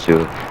those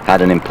who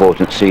had an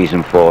important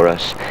season for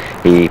us.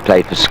 He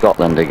played for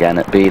Scotland again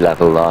at B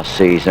level last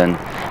season.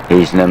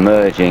 He's an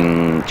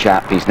emerging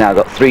chap. He's now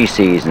got 3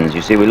 seasons.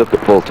 You see, we look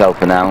at Paul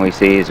Telfer now and we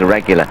see he's a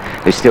regular.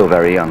 He's still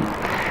very young.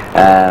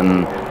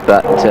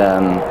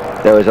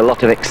 There was a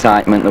lot of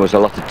excitement, there was a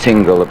lot of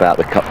tingle about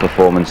the cup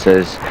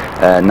performances,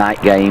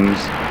 night games,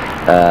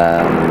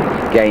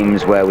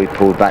 games where we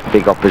pulled back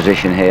big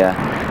opposition here.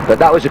 But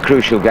that was a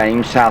crucial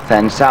game.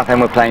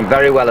 Southend were playing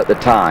very well at the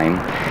time,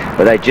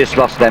 but they just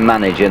lost their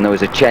manager and there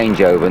was a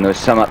changeover and there was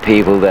some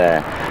upheaval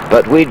there.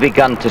 But we'd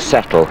begun to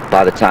settle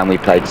by the time we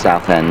played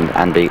Southend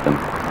and beat them.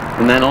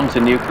 And then on to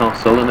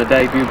Newcastle and a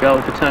debut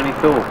goal for Tony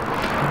Thorpe.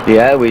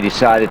 Yeah, we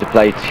decided to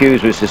play.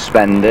 Hughes was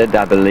suspended,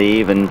 I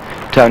believe, and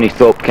Tony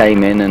Thorpe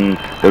came in, and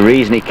the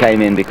reason he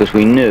came in because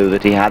we knew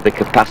that he had the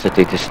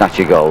capacity to snatch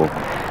a goal.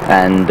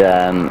 And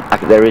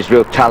there is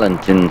real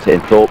talent in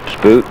Thorpe's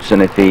boots,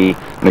 and if he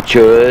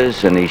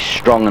matures and he's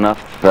strong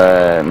enough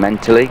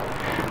mentally,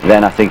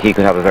 then I think he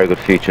could have a very good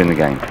future in the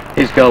game.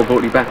 His goal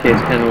brought you back here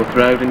to Kenilworth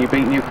Road and you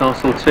beat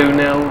Newcastle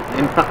 2-0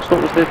 in perhaps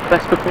what was the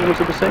best performance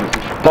of the season?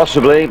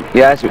 Possibly,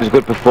 yes, it was a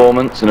good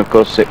performance, and of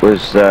course it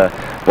was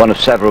one of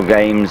several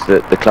games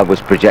that the club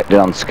was projected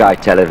on Sky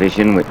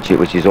Television,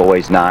 which is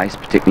always nice,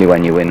 particularly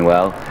when you win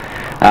well.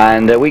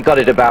 And we got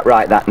it about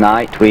right that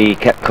night. We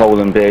kept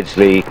Cole and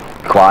Beardsley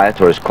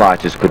quiet, or as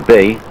quiet as could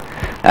be.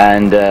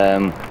 And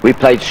we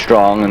played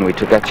strong and we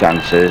took our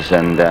chances,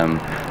 and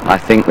I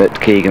think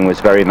that Keegan was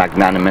very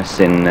magnanimous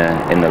in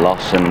the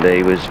loss, and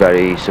he was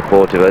very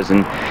supportive of us,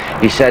 and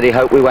he said he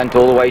hoped we went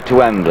all the way to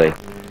Wembley.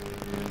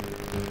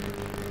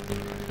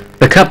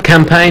 The cup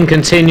campaign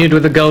continued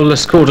with a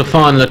goalless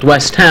quarter-final at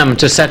West Ham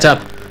to set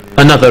up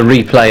another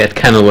replay at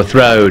Kenilworth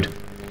Road.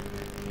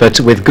 But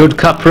with good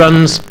cup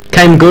runs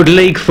came good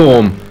league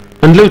form,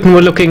 and Luton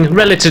were looking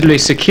relatively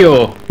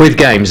secure with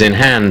games in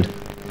hand.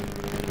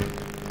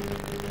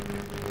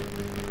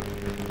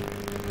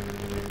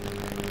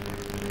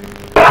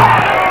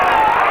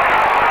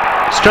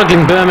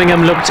 Struggling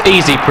Birmingham looked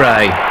easy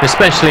prey,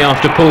 especially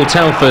after Paul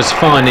Telfer's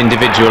fine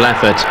individual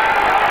effort.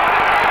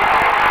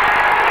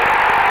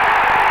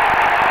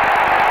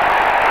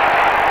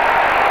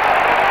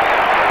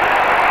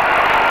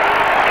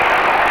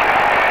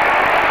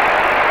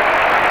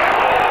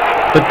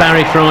 But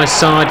Barry Fry's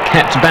side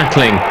kept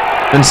battling,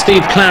 and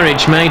Steve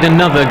Claridge made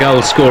another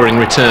goal-scoring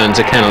return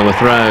to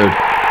Kenilworth Road.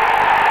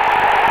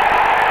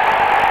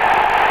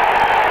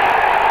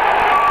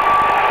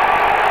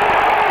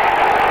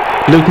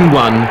 Luton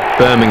 1,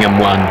 Birmingham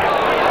 1.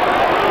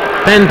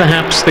 Then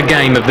perhaps the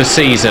game of the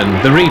season,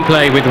 the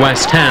replay with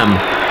West Ham.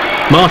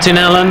 Martin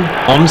Allen,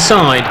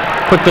 onside,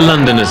 put the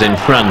Londoners in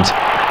front.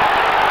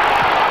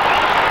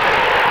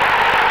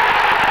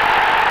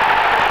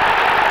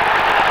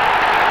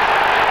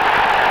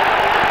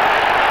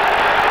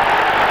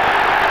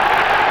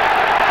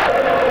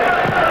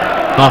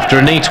 After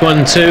a neat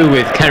 1-2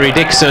 with Kerry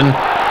Dixon,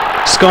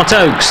 Scott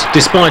Oakes,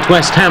 despite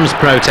West Ham's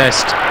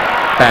protest,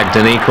 bagged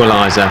an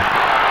equaliser.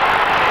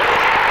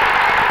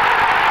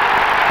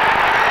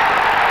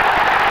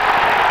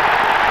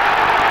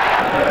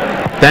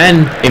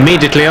 Then,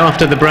 immediately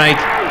after the break,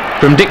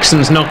 from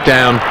Dixon's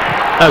knockdown,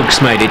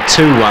 Oakes made it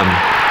 2-1.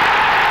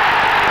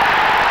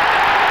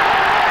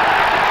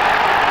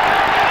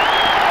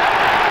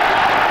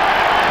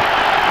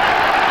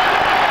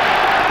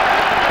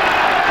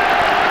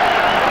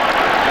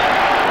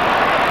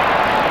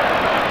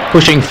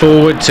 Pushing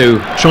forward to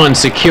try and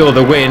secure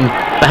the win,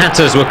 The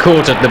Hatters were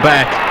caught at the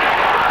back,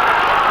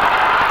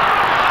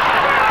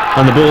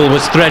 and the ball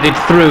was threaded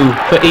through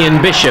for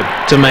Ian Bishop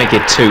to make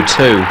it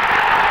 2-2.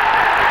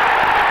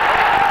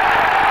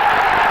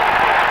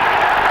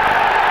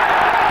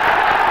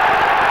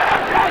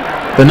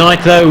 The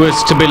night, though,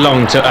 was to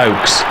belong to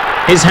Oakes.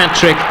 His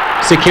hat-trick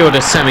secured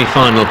a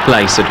semi-final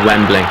place at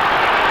Wembley.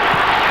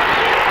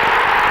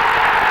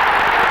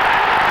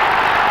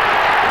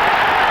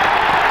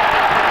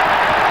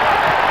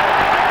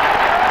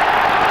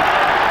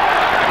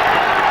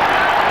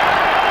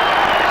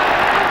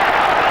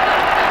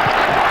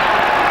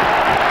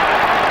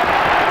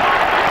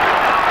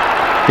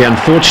 The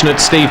unfortunate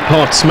Steve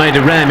Potts made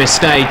a rare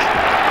mistake.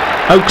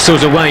 Oakes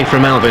was away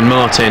from Alvin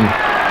Martin,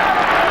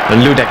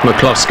 and Ludek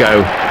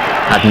McCloskey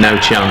had no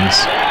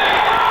chance.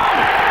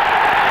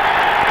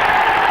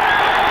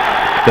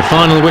 The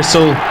final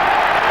whistle,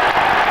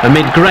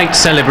 amid great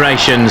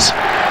celebrations,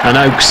 and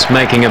Oakes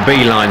making a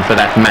beeline for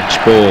that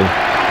match ball.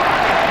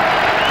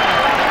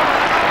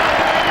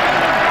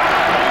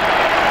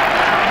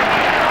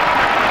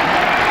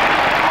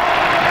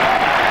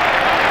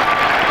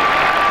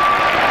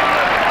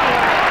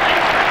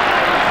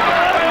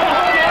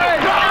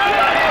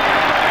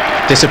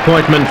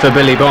 Disappointment for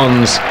Billy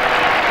Bonds,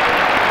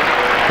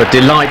 but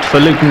delight for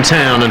Luton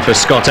Town and for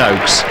Scott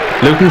Oakes.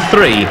 Luton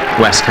 3,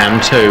 West Ham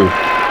 2.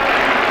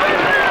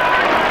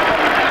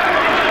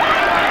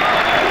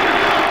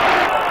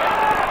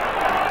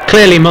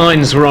 Clearly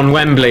minds were on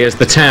Wembley as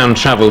the town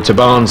travelled to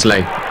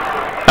Barnsley.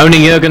 Only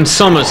Jurgen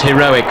Sommer's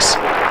heroics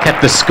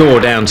kept the score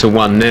down to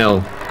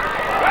 1-0.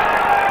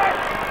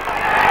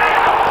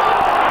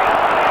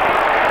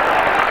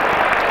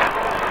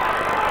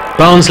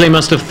 Barnsley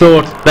must have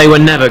thought they were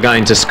never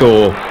going to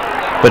score,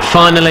 but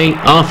finally,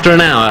 after an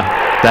hour,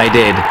 they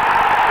did.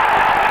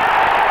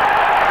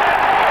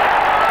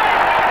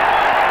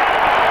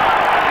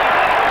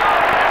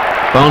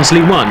 Barnsley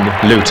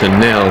 1,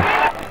 Luton 0.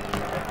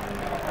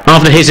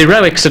 After his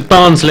heroics at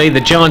Barnsley, the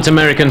giant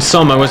American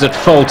Sommer was at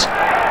fault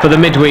for the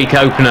midweek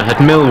opener at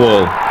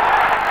Millwall.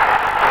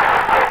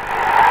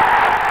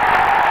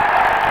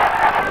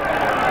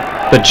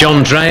 But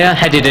John Dreyer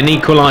headed an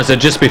equaliser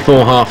just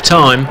before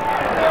half-time.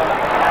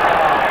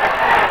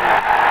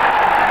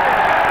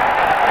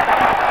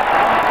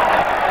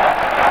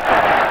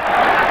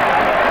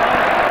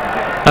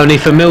 Only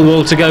for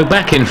Millwall to go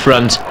back in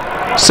front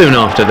soon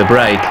after the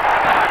break.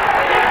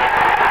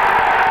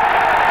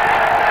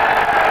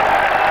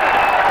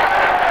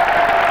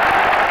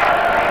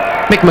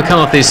 Mick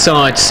McCarthy's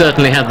side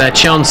certainly had their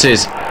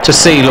chances to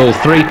seal all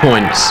 3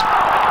 points.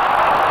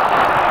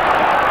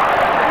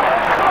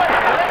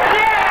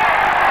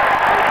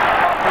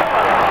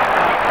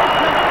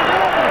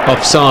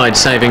 Offside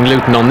saving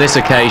Luton on this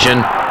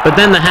occasion, but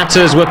then the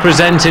Hatters were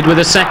presented with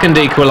a second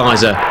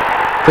equaliser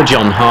for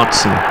John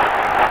Hartson.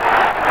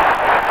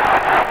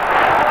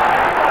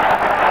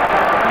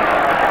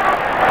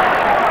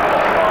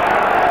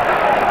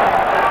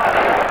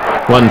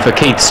 One for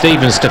Keith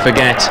Stevens to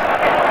forget.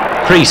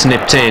 Priest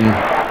nipped in,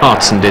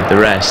 Hartson did the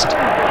rest.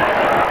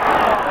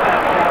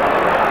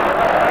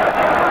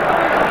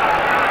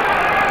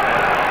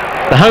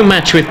 The home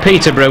match with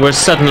Peterborough was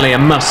suddenly a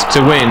must to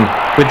win,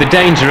 with the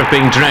danger of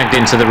being dragged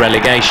into the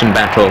relegation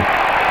battle.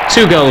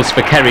 2 goals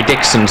for Kerry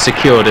Dixon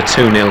secured a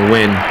 2-0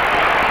 win.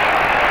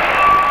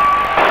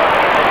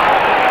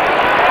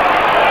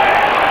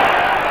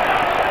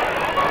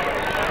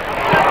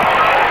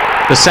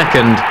 The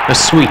second, a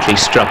sweetly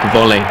struck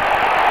volley.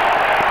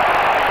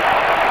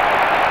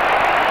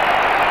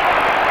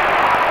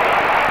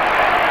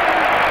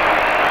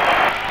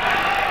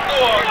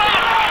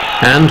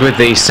 And with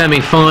the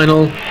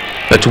semi-final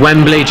at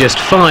Wembley just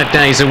 5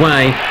 days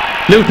away,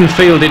 Luton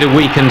fielded a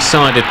weakened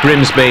side at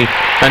Grimsby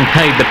and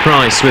paid the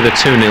price with a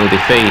 2-0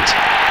 defeat.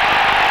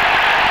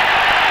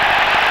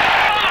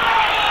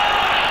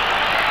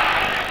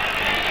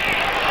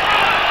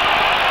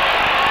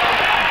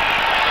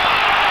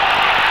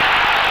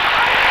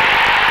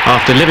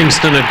 After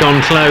Livingston had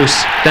gone close,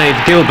 Dave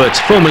Gilbert,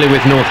 formerly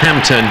with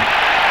Northampton,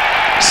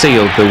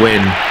 sealed the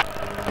win.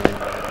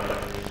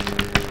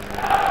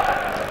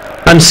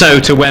 And so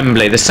to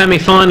Wembley, the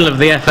semi-final of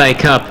the FA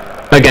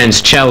Cup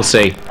against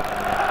Chelsea.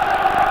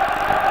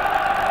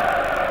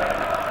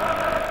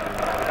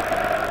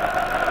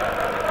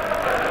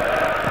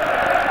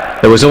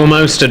 There was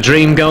almost a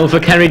dream goal for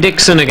Kerry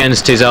Dixon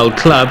against his old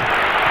club.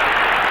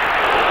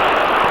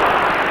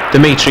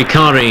 Dimitri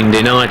Karine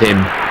denied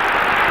him.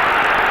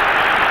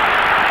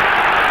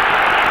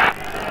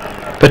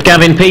 But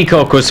Gavin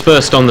Peacock was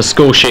first on the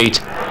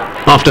scoresheet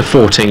after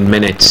 14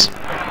 minutes.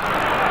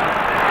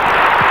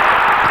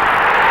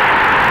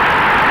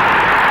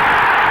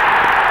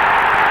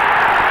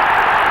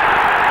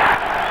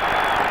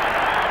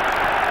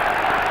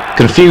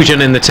 Confusion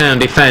in the town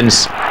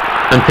defence,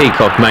 and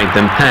Peacock made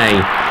them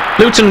pay.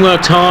 Luton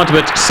worked hard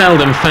but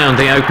seldom found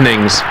the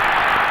openings.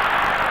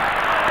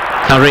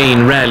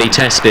 Karine rarely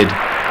tested.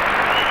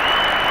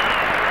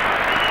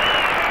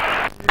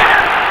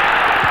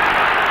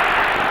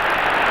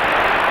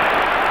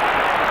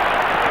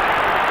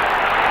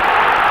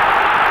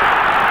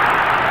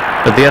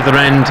 At the other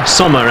end,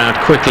 Sommer out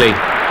quickly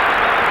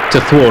to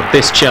thwart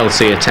this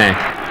Chelsea attack.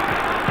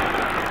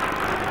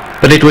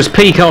 But it was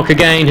Peacock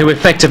again who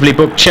effectively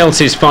booked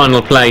Chelsea's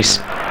final place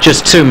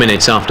just 2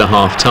 minutes after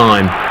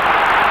half-time.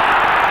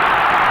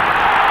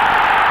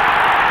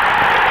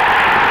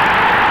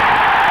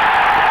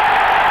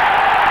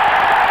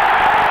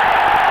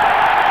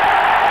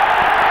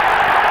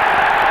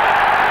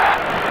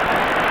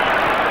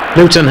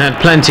 Luton had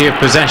plenty of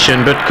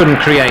possession but couldn't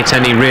create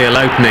any real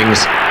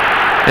openings,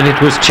 and it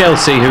was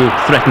Chelsea who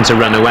threatened to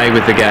run away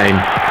with the game.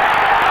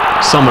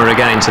 Sommer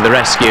again to the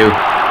rescue,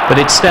 but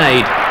it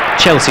stayed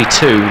Chelsea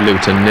 2,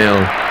 Luton 0.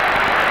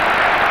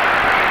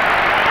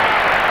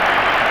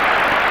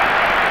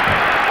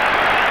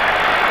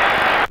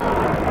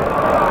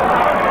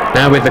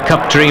 Now with the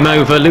cup dream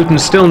over, Luton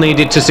still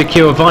needed to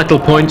secure vital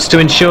points to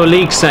ensure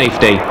league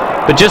safety.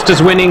 But just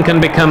as winning can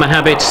become a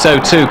habit, so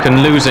too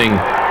can losing.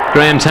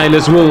 Graham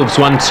Taylor's Wolves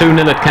won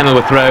 2-0 at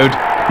Kenilworth Road.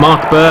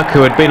 Mark Burke,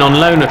 who had been on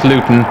loan at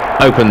Luton,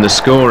 opened the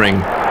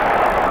scoring.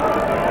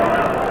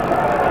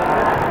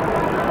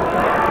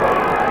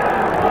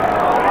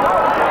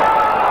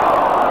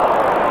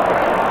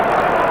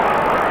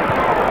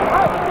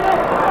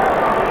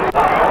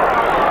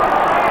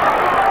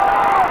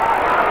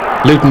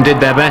 Luton did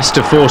their best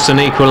to force an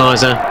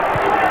equaliser.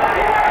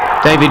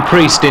 David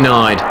Priest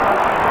denied.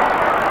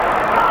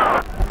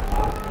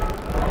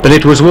 But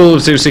it was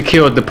Wolves who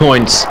secured the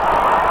points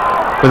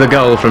with a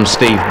goal from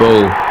Steve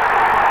Bull.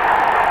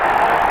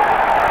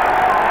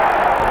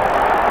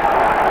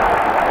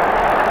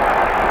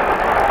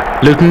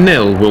 Luton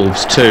 0,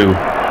 Wolves 2.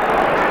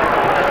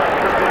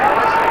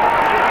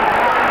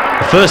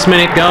 The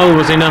first-minute goal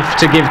was enough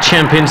to give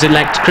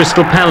champions-elect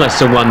Crystal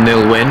Palace a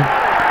 1-0 win.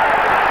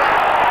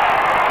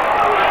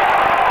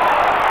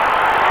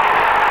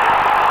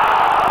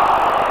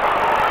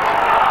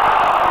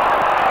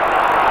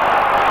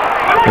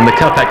 And the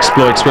cup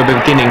exploits were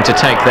beginning to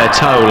take their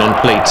toll on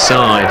Fleet's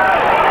side.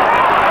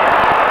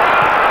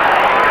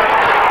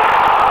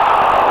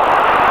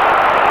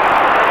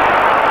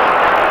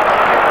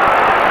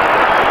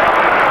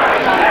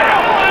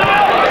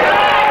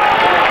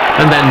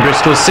 And then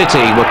Bristol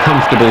City were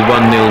comfortable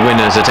 1-0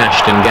 winners at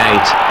Ashton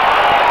Gate.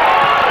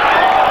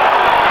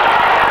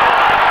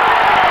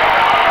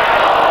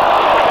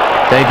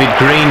 David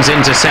Green's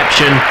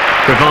interception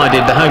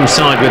provided the home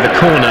side with a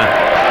corner.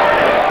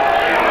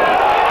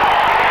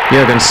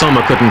 Jurgen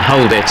Sommer couldn't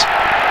hold it,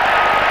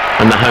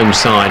 and the home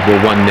side were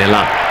 1-0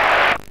 up.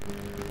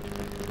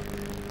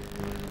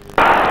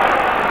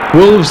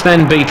 Wolves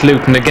then beat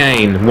Luton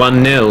again,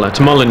 1-0 at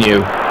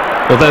Molineux,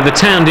 although the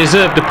town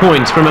deserved a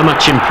point from a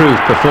much improved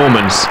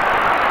performance.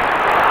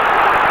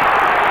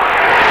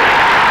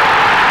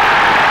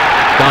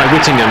 Guy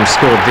Whittingham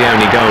scored the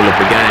only goal of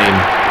the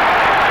game.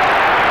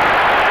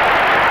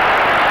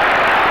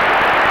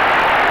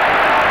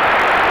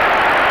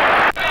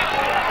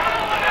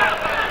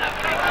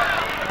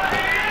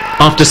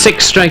 After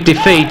 6 straight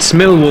defeats,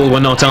 Millwall were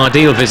not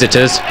ideal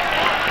visitors,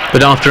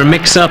 but after a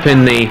mix-up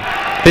in the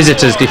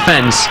visitors'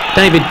 defence,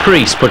 David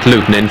Priest put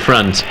Luton in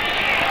front.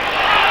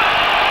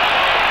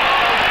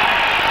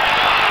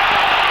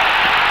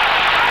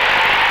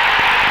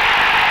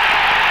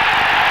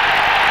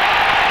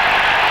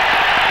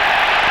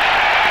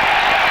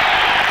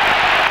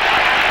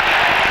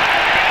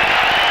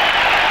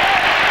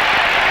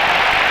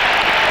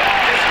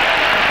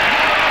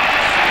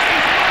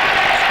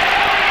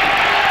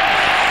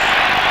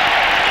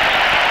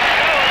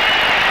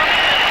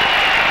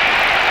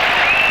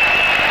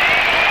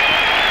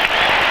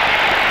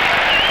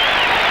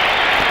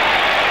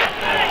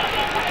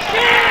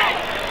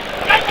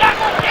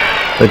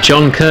 But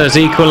John Kerr's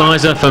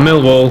equaliser for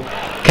Millwall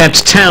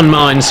kept town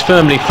minds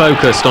firmly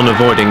focused on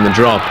avoiding the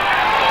drop.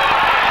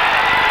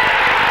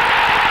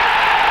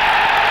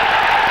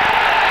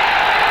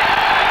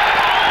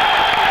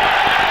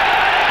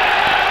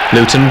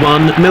 Luton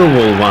 1,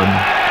 Millwall 1.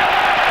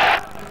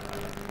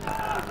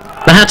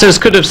 The Hatters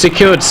could have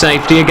secured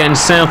safety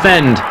against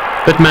Southend,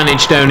 but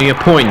managed only a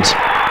point.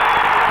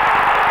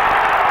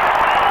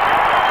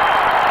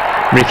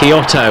 Ricky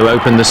Otto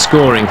opened the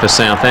scoring for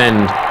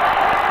Southend.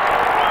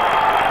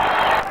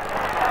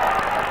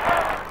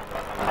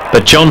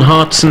 But John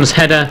Hartson's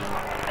header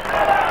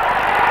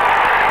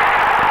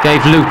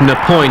gave Luton a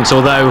point,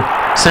 although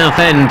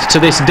Southend to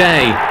this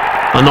day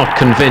are not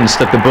convinced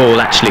that the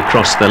ball actually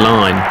crossed the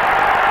line.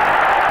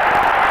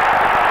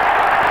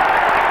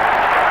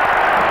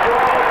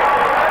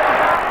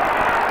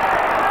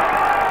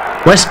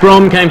 West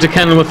Brom came to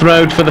Kenilworth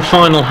Road for the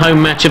final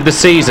home match of the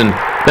season,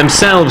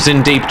 themselves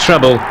in deep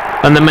trouble,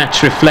 and the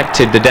match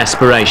reflected the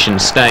desperation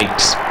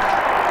stakes.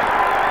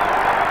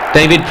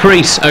 David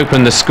Priest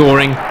opened the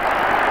scoring,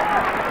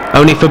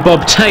 only for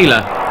Bob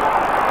Taylor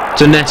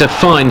to net a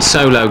fine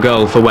solo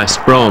goal for West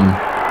Brom.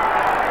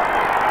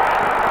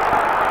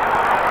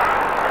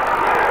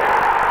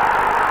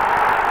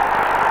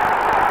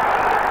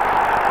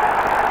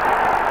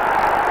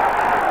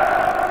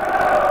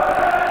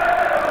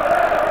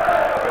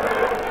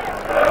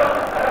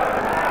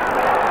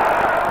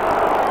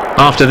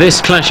 After this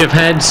clash of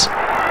heads,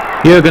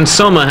 Jürgen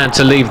Sommer had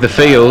to leave the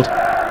field.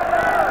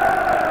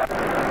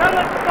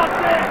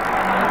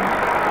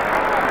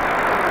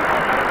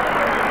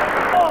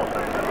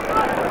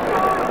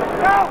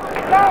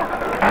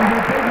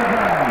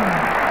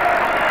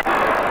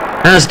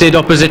 As did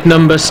opposite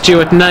number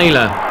Stuart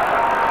Naylor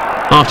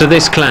after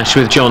this clash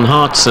with John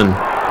Hartson.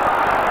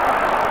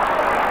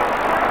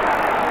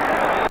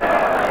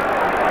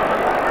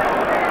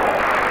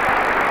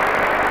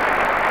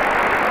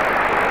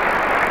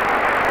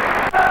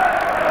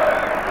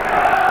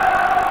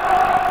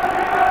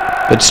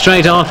 But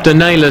straight after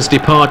Naylor's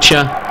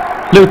departure,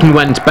 Luton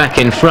went back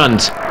in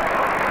front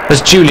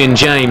as Julian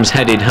James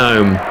headed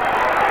home.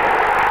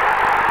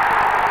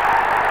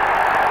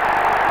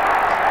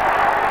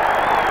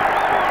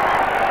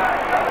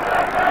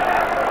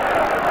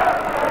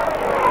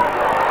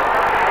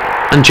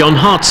 And John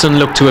Hartson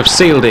looked to have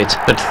sealed it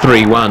at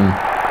 3-1.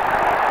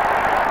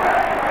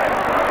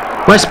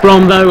 West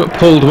Brom, though,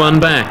 pulled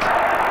one back.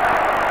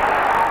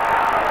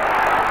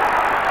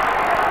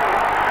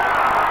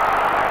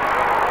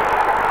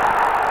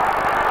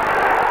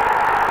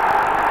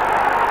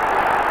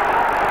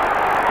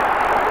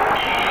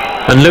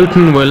 And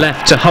Luton were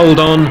left to hold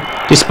on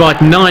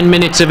despite 9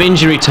 minutes of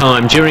injury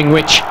time, during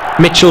which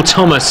Mitchell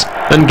Thomas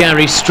and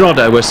Gary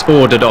Strodder were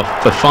ordered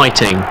off for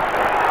fighting.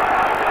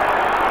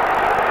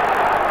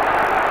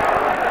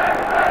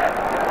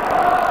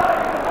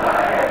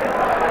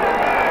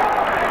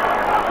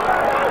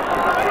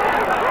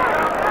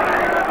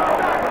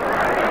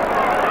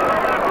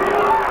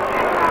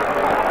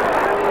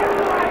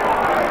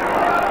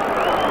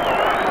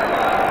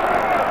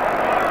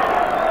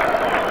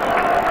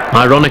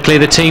 Ironically,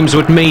 the teams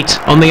would meet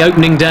on the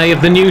opening day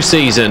of the new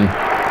season,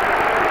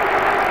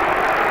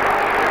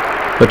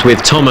 but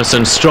with Thomas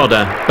and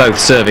Strodder both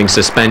serving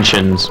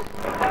suspensions.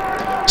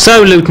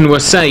 So Luton were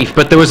safe,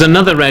 but there was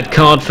another red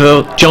card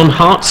for John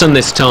Hartson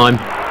this time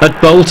at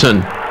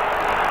Bolton.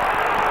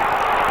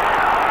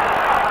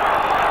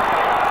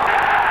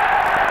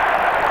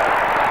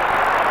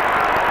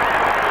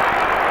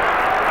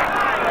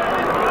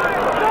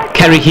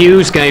 Kerry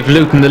Hughes gave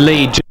Luton the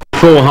lead just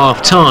before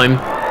half-time.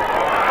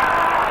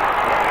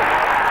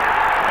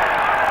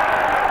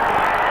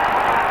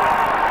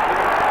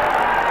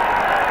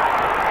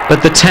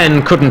 But the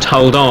 10 couldn't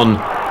hold on,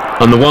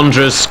 and the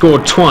Wanderers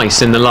scored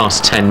twice in the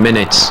last 10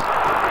 minutes.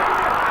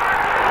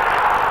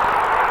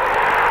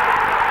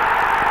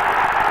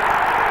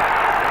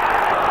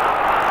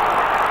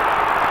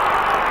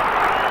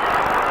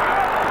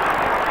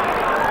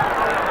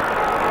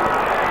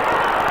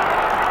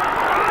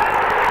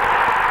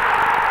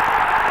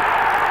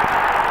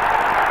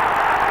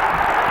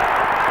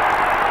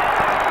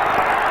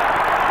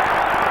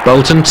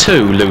 Bolton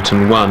 2,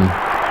 Luton 1.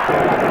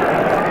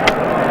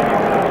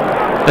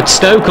 At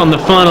Stoke on the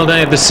final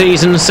day of the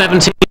season,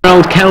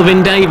 17-year-old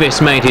Kelvin Davis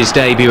made his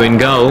debut in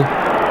goal,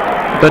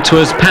 but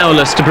was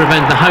powerless to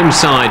prevent the home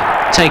side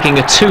taking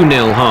a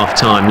 2-0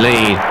 half-time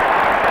lead.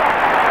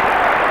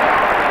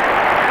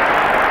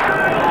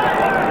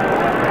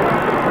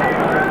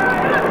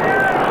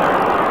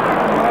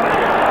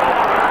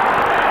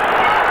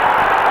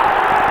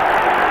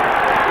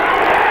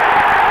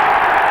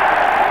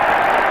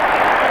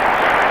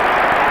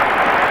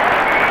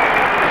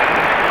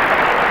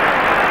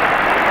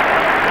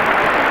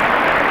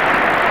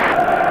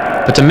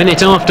 But a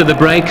minute after the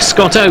break,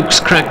 Scott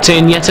Oakes cracked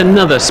in yet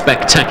another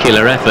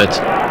spectacular effort.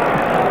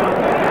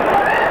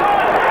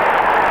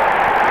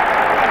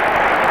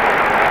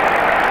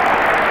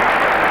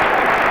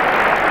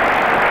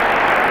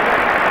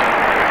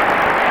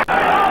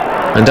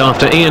 And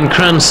after Ian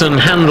Cranson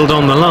handled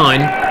on the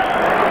line,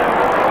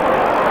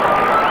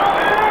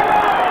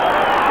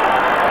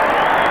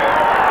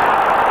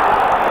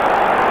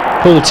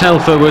 Paul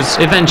Telfer was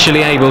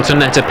eventually able to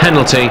net a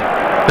penalty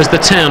as the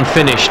Town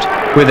finished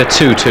with a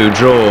 2-2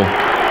 draw.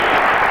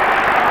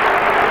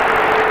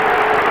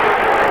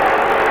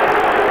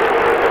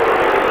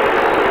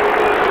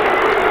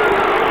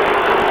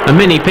 A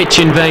mini pitch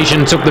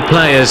invasion took the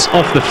players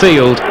off the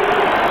field,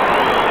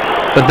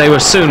 but they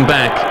were soon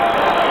back,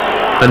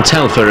 and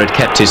Telfer had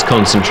kept his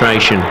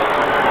concentration.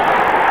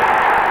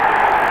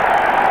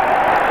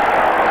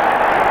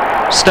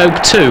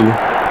 Stoke 2,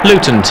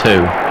 Luton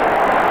 2.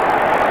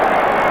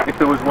 If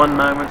there was one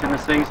moment in the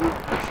season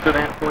that stood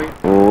out for you?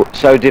 Oh,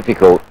 so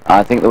difficult.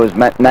 I think there was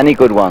many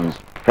good ones.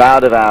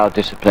 Proud of our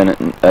discipline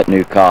at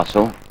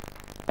Newcastle.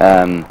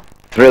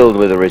 Thrilled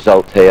with the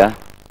result here.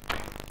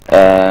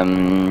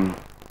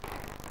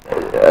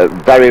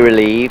 Very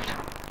relieved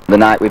the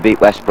night we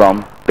beat West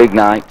Brom. Big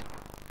night,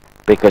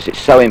 because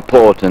it's so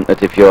important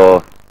that if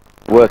you're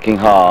working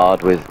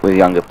hard with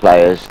younger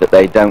players, that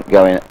they don't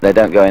go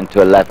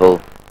into a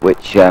level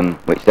which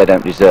they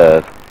don't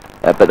deserve.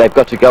 But they've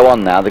got to go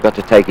on now. They've got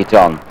to take it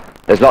on.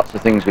 There's lots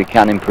of things we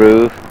can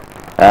improve.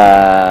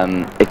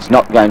 It's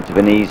not going to be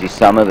an easy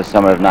summer, the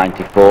summer of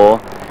 '94,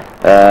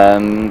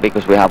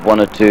 because we have one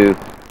or two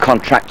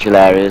contractual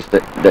areas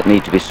that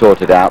need to be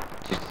sorted out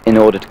in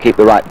order to keep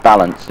the right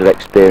balance of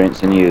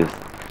experience and youth.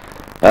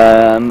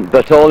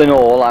 But all in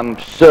all, I'm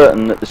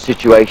certain that the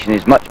situation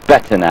is much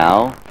better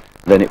now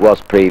than it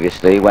was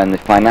previously, when the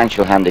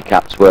financial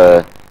handicaps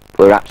were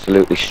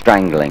absolutely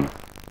strangling.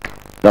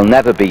 They'll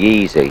never be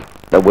easy.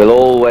 But we'll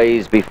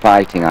always be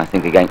fighting, I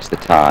think, against the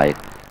tide.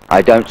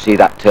 I don't see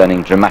that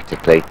turning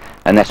dramatically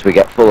unless we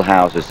get full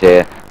houses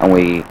here and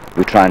we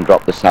try and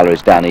drop the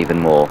salaries down even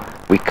more.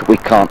 We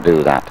can't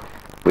do that.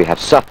 We have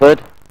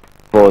suffered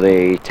for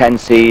the 10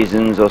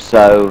 seasons or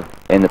so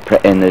in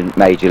the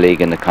Major League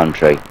in the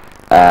country,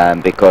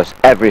 because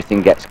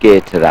everything gets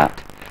geared to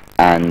that.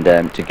 And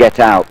to get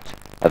out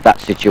of that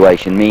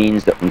situation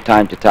means that from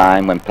time to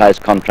time, when players'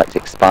 contracts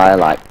expire,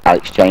 like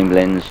Alex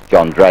Chamberlain's,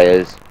 John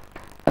Dreher's,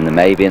 and there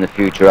may be in the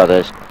future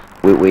others,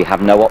 we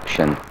have no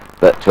option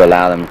but to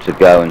allow them to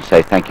go and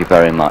say thank you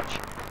very much.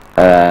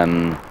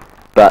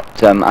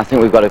 But I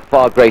think we've got a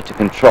far greater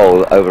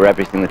control over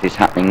everything that is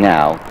happening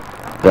now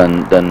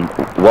than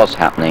was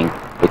happening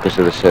because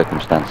of the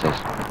circumstances.